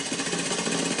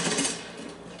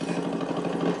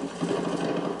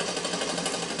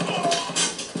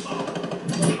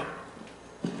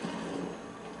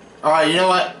 Alright, you know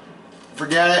what?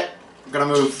 Forget it. I'm gonna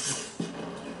move.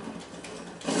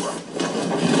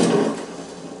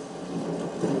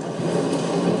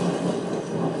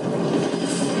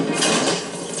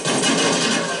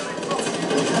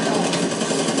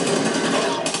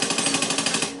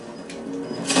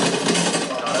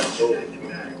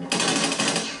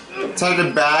 I've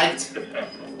been bagged.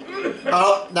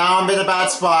 Oh, now I'm in a bad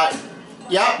spot.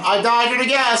 Yep, I died in a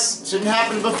gas. Shouldn't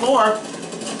happen before.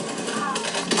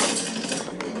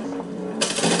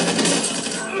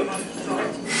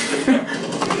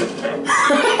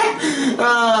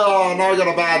 Oh, now I got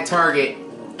a bad target.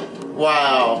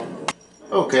 Wow.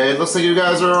 Okay, looks like you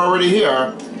guys are already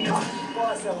here.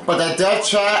 But that death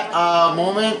chat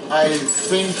moment, I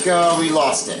think we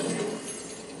lost it.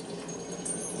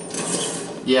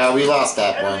 Yeah, we lost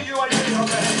that one. Enemy UAV on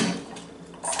there.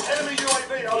 Enemy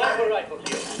UAV on there. Rifle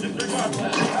here.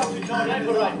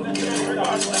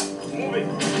 Moving.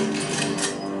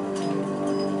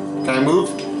 Can I move?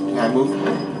 Can I move?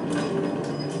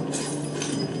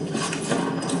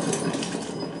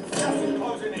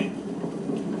 Closing in.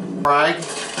 Frag.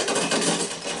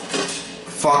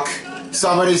 Fuck.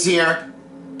 Somebody's here.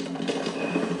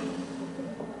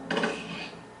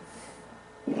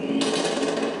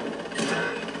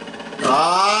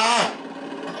 Ah!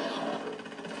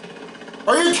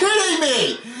 Are you kidding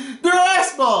me? They're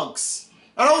ass bunks!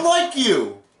 I don't like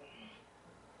you!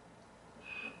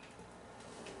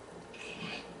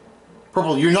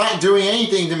 Purple, you're not doing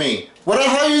anything to me. What the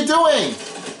hell are you doing?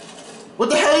 What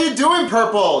the hell are you doing,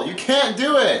 Purple? You can't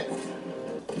do it.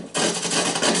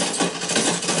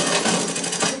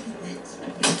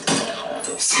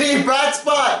 See, bad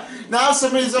spot. Now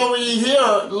somebody's over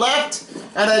here, left,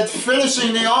 and then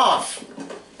finishing me off.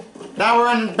 Now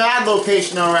we're in bad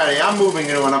location already. I'm moving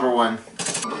to number one.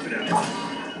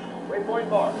 Waypoint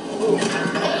mark.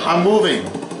 I'm moving.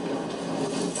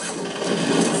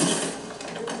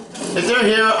 If they're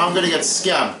here, I'm gonna get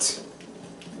scammed.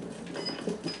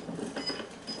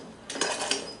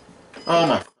 Oh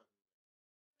my.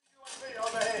 UAV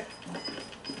on the head.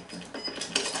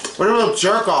 What a little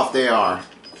jerk off they are.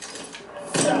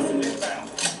 Gas inbound.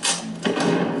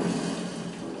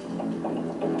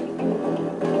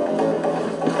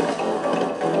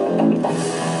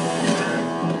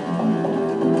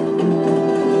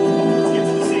 Let's get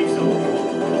to the safe zone.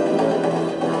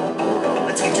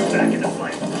 Let's get you back in the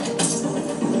fight.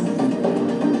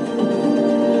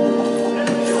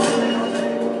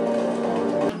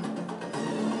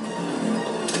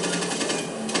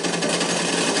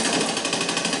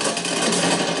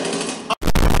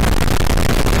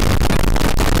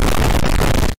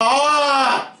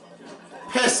 Ah!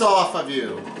 Piss off of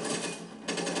you.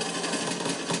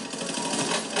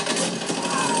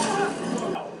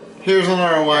 Here's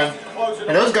another one.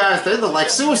 And those guys, they look like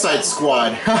Suicide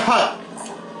Squad.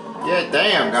 Yeah,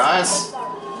 damn, guys.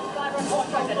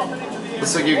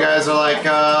 Looks like you guys are like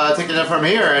taking it from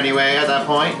here anyway at that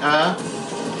point, huh?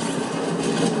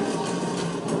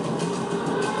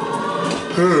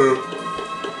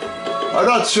 I'm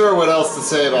not sure what else to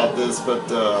say about this,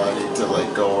 but I need to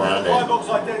like go around Five it. box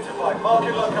identified.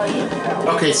 Marking location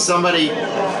now. Okay, somebody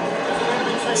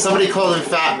called him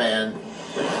Fat Man.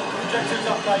 Objectives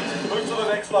updated. Move to the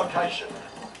next location.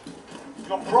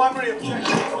 Your primary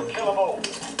objective is to kill them all.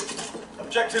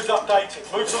 Objectives updated.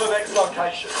 Move to the next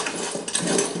location.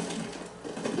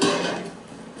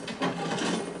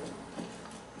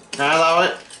 Can I allow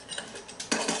it?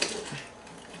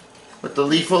 With the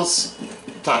lethals,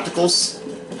 tacticals.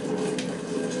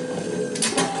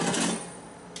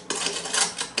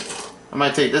 I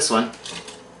might take this one.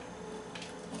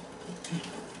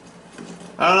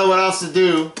 I don't know what else to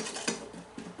do.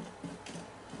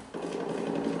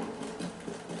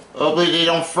 Hopefully they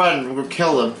don't threaten, we'll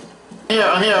kill them.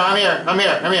 I'm here.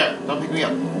 Don't pick me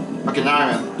up. Okay, now I'm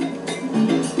in.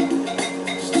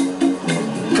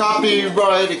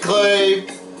 Copyright claim.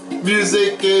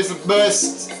 Music is the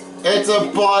best. It's a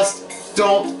bust.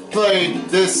 Don't play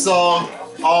this song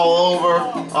all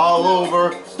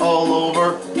over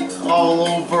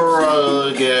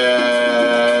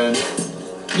again.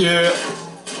 Yeah.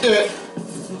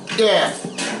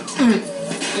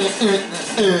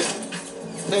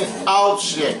 Oh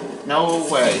shit. No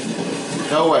way.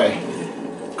 No way.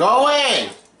 Go away!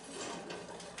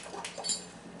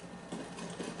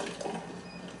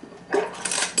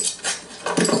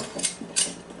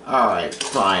 Alright,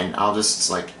 fine. I'll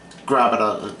just, like, grab it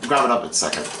up in a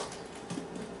second.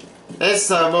 It's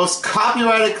the most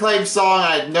copyrighted claim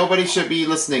song nobody should be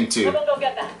listening to. Someone go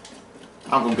get that.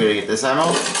 I'm gonna get this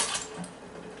ammo.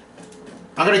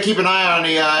 I'm gonna keep an eye on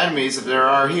the enemies if there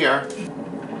are here.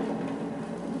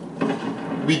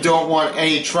 We don't want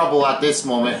any trouble at this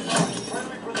moment.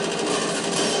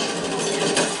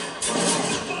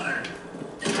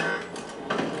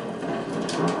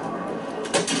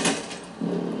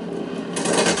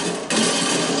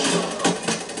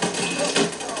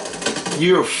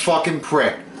 You fucking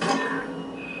prick.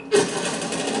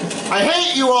 I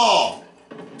hate you all!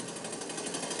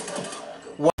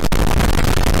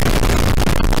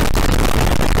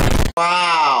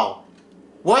 Wow.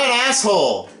 What an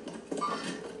asshole.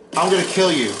 I'm gonna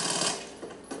kill you.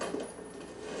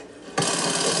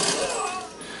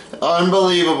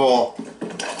 Unbelievable.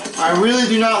 I really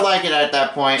do not like it at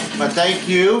that point, but thank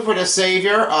you for the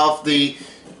savior of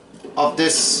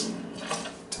this,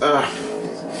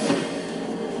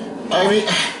 I mean,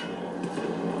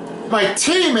 my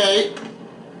teammate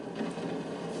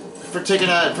for taking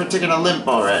a limp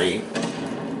already.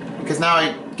 Because now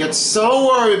I get so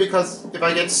worried because if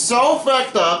I get so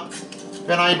fucked up,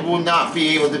 then I will not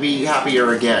be able to be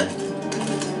happier again.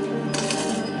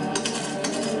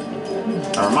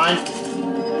 Never mind.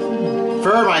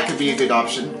 Thermite could be a good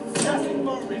option.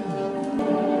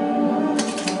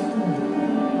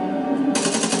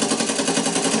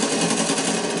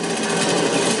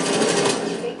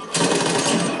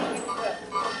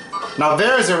 Now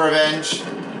there's a revenge.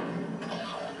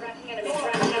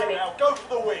 Now go for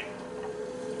the win.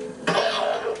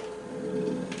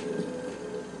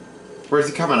 Where's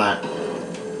he coming at?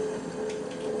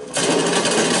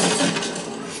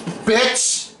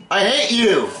 Bitch! I hate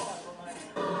you!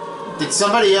 Did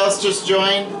somebody else just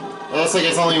join? It looks like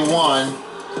it's only one.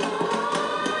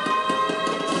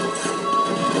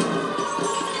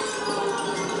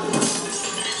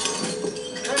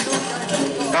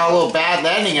 Got a little bad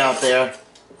landing out there.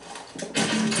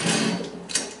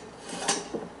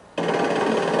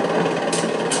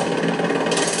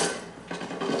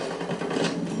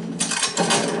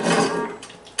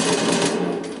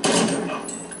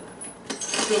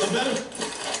 Feeling better?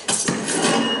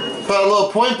 Put a little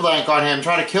point blank on him,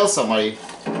 trying to kill somebody.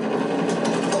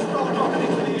 Hostile dropping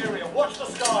into the area. Watch the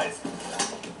skies.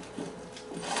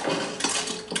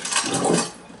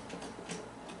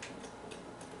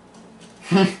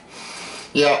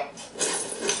 Yep.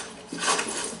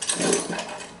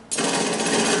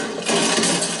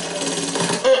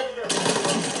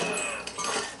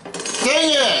 Dang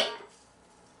it!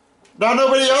 Now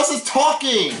nobody else is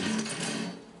talking!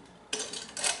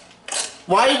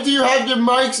 Why do you have your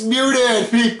mics muted,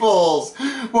 peoples?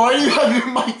 Why do you have your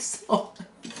mics so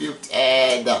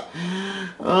muted?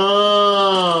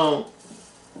 Oh.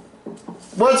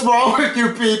 What's wrong with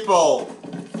you people?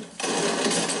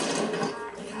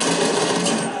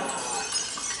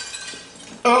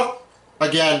 Oh,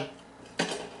 again.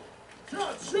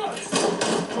 Shots! Charge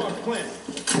planted.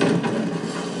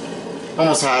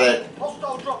 Almost had it.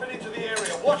 Hostile dropping into the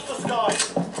area. Watch the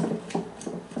skies.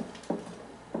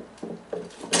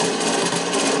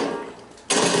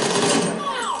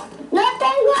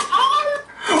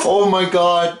 Oh my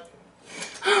god.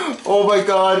 Oh my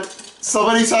god.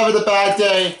 Somebody's having a bad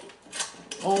day.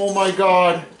 Oh my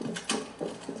god.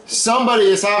 Somebody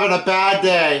is having a bad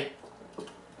day.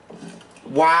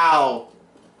 Wow.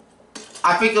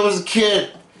 I think it was a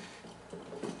kid.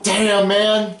 Damn,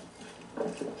 man.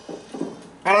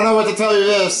 I don't know what to tell you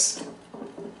this.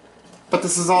 But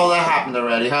this is all that happened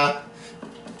already, huh?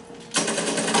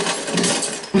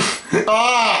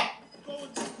 Ah!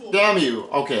 Damn you.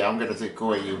 Okay, I'm gonna take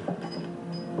away you.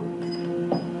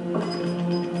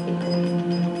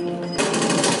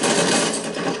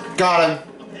 Got him.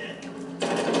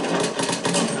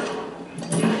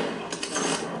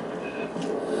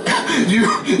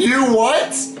 You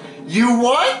what? You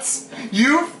what?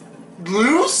 You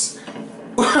lose?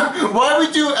 Why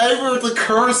would you ever to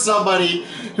curse somebody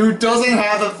who doesn't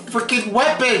have a freaking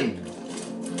weapon?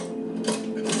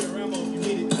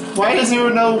 Why is there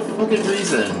no fucking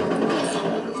reason?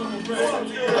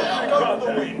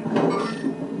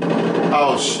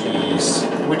 Oh jeez.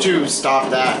 Would you stop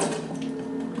that?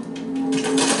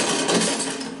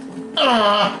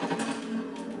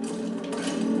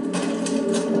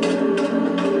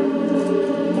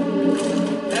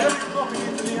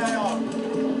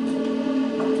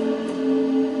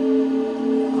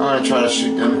 I'm gonna try to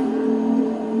shoot them.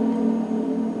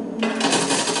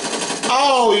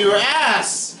 Oh, you're an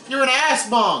ass! You're an ass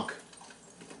monk!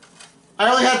 I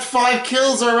only had 5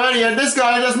 kills already, and this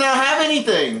guy does not have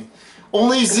anything.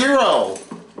 Only 0.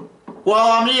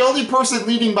 Well, I'm the only person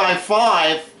leading by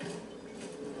 5.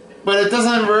 But it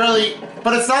doesn't really...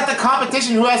 But it's not the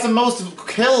competition who has the most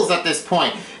kills at this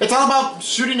point. It's all about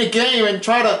shooting the game and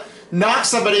try to knock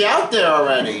somebody out there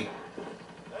already.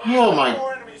 Oh my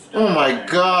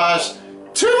gosh.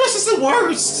 2 of us is the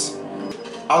worst.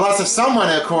 Unless if someone,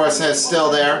 of course, is still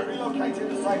there.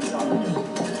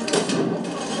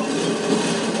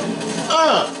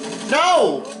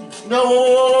 No!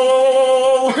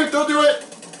 No! Don't do it!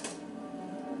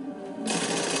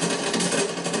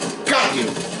 Got you!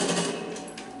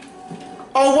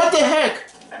 Oh, what the heck?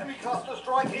 Enemy cluster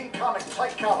strike incoming.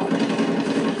 Take cover.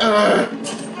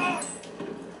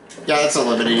 Yeah, that's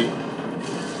eliminated.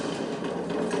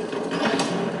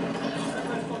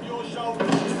 On your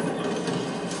shoulders.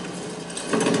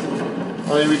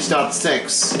 Only reached out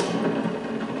 6.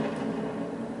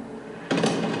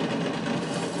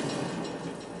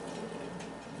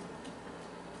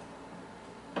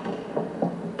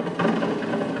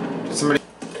 Somebody.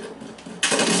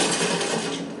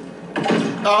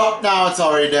 Oh, now it's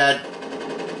already dead.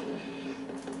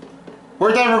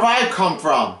 Where'd that revive come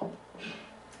from?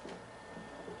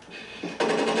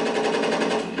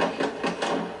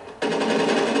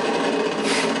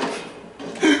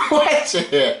 Watch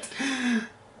it.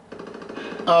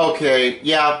 Okay,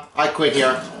 yeah, I quit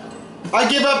here. I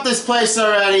give up this place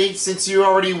already since you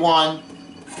already won.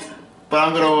 But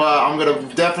I'm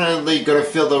definitely gonna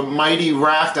feel the mighty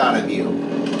wrath out of you.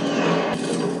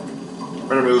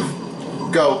 Better move.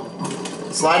 Go.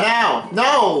 Slide down.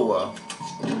 No.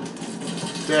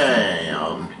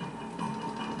 Damn.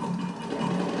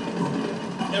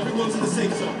 Everyone's in the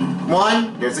safe zone.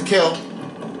 1. There's a kill.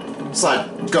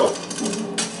 Slide. Go.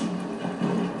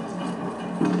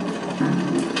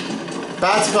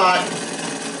 Bad spot.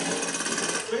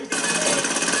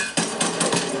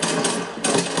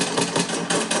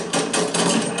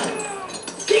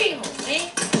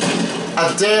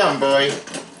 Damn, boy.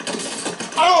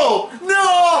 Oh,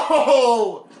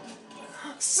 no!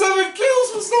 7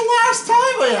 kills was the last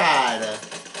time I had.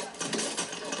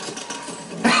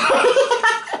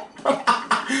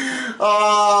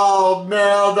 Oh,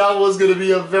 man, that was going to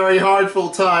be a very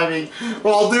hardful timing.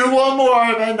 Well, I'll do one more,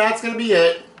 and that's going to be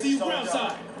it. See you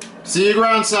groundside. See you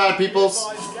groundside, peoples.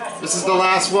 This is the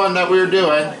last one that we're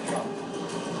doing.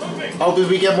 Hopefully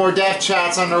we get more death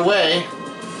chats on their way.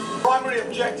 Primary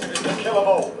objective is to kill them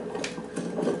all.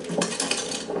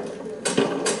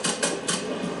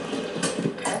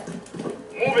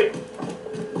 Moving.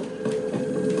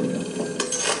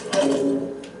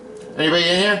 Anybody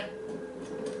in here?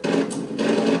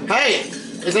 Hey!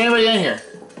 Is anybody in here?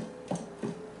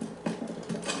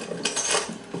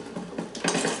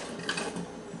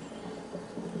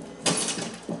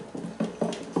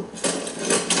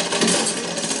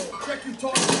 Check your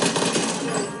target.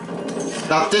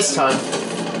 Not this time.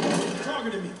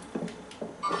 Targeting me.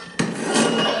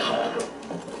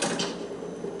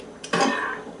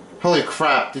 Holy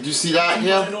crap, did you see that,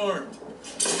 yeah? Unarmed.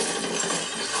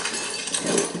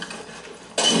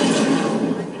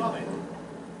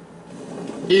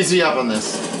 Easy up on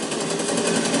this.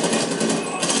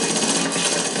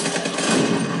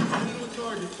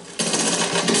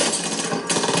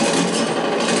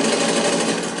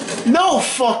 No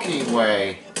fucking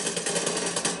way.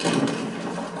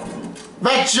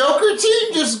 That Joker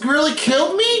team just really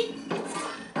killed me?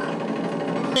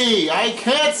 I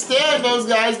can't stand those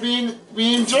guys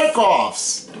being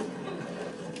jerk-offs.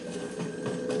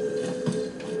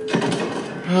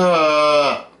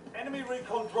 Enemy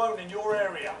recon drone in your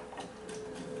area.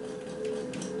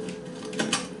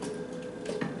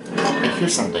 I hear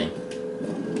something.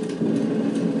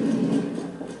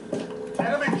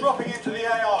 Enemy dropping into the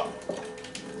AO.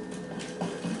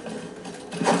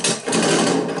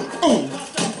 Oh!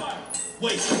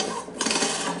 Wait.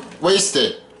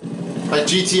 Wasted. Like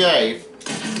GTA.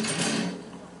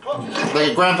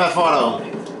 Like a Grand Theft Auto.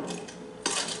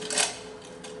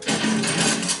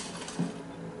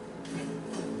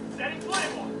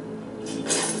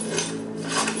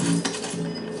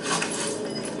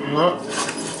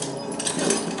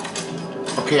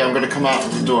 Okay, I'm gonna come out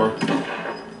the door.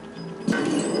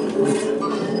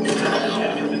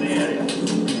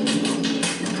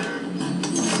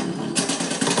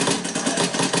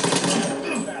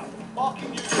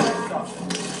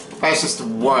 That's just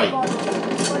white.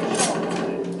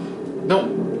 No.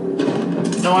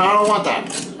 No, I don't want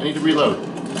that. I need to reload.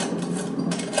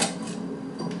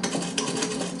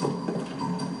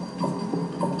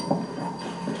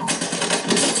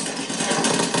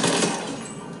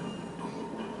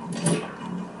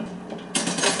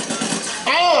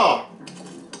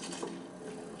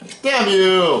 Damn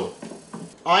you!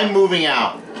 I'm moving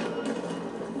out.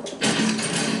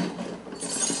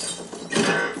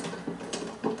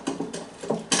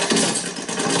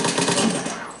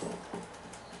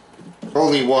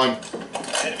 Only one.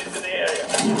 Enemies in the area.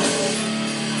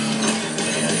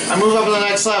 I move up to the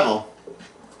next level.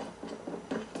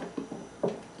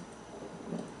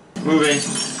 Moving.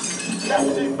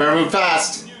 Better move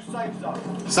fast. New safe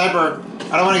zone. Sniper.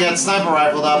 I don't want to get sniper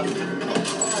rifled up.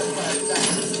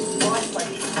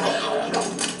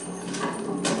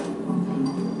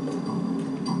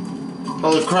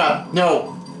 Holy crap,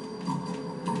 no.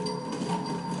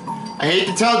 I hate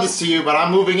to tell this to you, but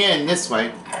I'm moving in this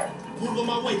way. Move on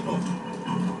my waypoint.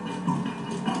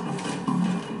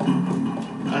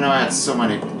 I know I had so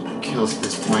many kills at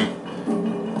this point.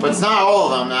 But it's not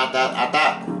all of them at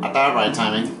that right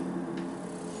timing.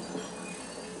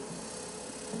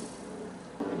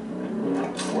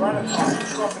 We're out of time.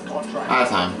 Drop the contract. Out of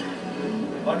time.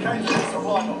 Locate the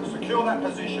supply box. Secure that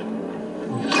position.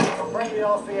 Friendly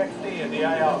RCXD in the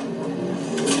AO.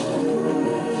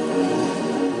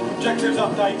 Objectives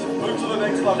updated. Move to the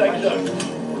next location.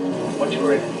 What you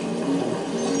ready?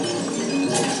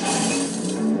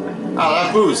 Oh,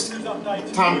 that boost. Objectives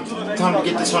updated. Time Move to the next to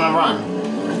get this one and run.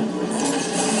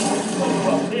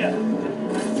 Here.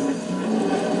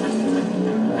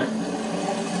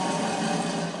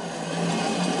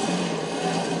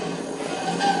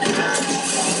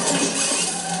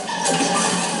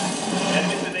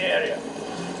 Enemies in the area.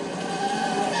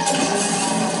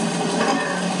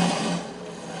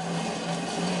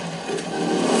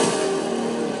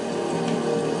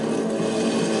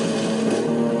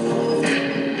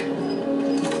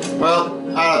 Well,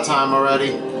 out of time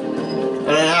already. I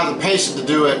didn't have the patience to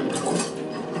do it.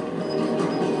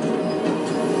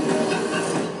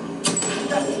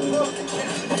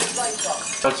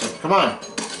 Ratchet, come on.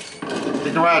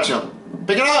 Pick the ratchet.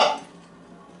 Pick it up!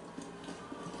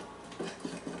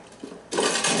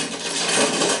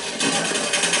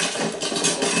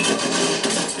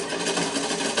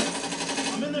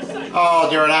 I'm in their sight. Oh,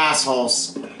 you're an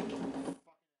assholes.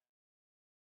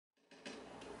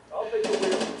 I'll take the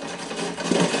wheel.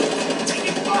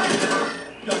 Taking fire.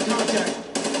 Got contact.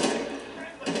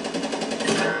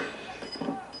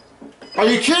 Are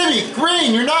you kidding me?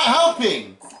 Green, you're not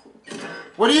helping!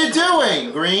 What are you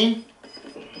doing, Green?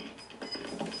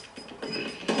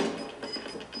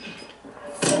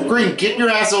 Green, get your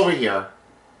ass over here.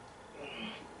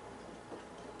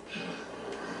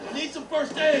 Need some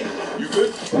first aid. You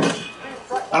good?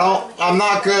 I'm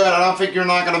not good. I don't think you're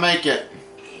not gonna make it.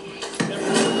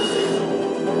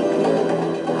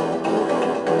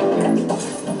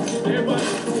 Here, buddy.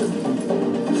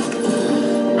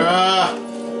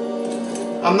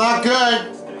 I'm not good.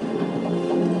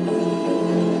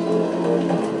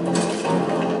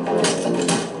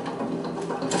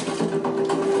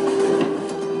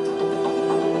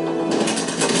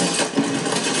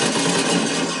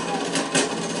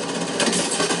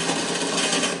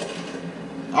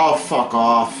 Oh, fuck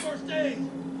off. First aid.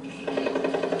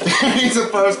 He's a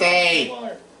first aid.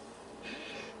 Fire.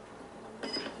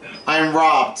 I'm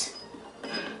robbed.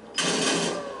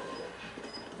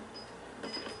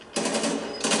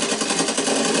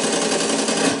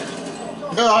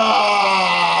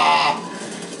 Ah!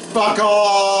 Fuck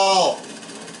all!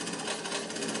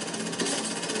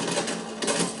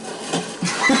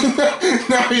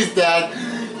 Now he's dead.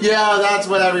 Yeah, that's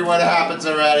what everyone happens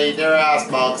already. They're ass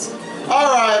bugs.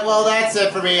 Alright, well that's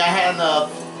it for me. I had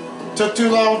enough. Took too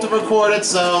long to record it,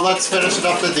 so let's finish it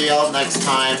up the deal next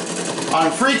time.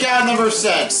 On Freakout number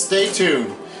 6. Stay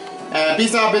tuned. And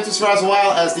peace out, bitches, for as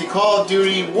well as the Call of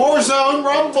Duty Warzone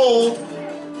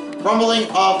rumbling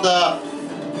of the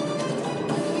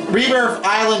Rebirth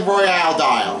Island Royale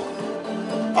dial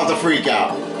of the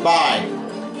Freakout. Bye.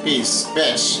 Peace.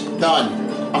 Bitch. Done.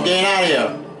 I'm getting out of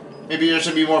here. Maybe there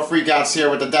should be more Freakouts here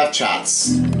with the death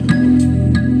chats.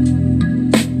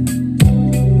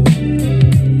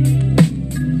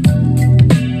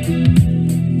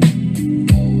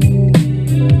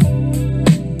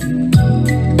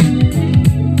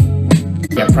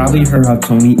 You probably heard how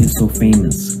Tony is so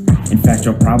famous. In fact,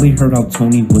 y'all probably heard how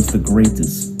Tony was the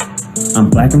greatest. I'm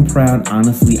black and proud,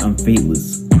 honestly, I'm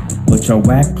fateless. But y'all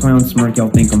whack clown smirk, y'all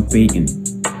think I'm faking.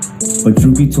 But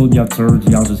truth be told, y'all turds,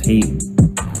 y'all just hating.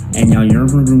 And y'all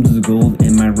urban rooms is gold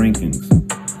in my rankings.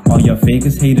 All y'all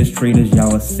fakers, haters, traitors,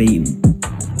 y'all are Satan.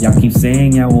 Y'all keep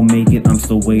saying y'all will make it, I'm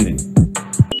still waiting.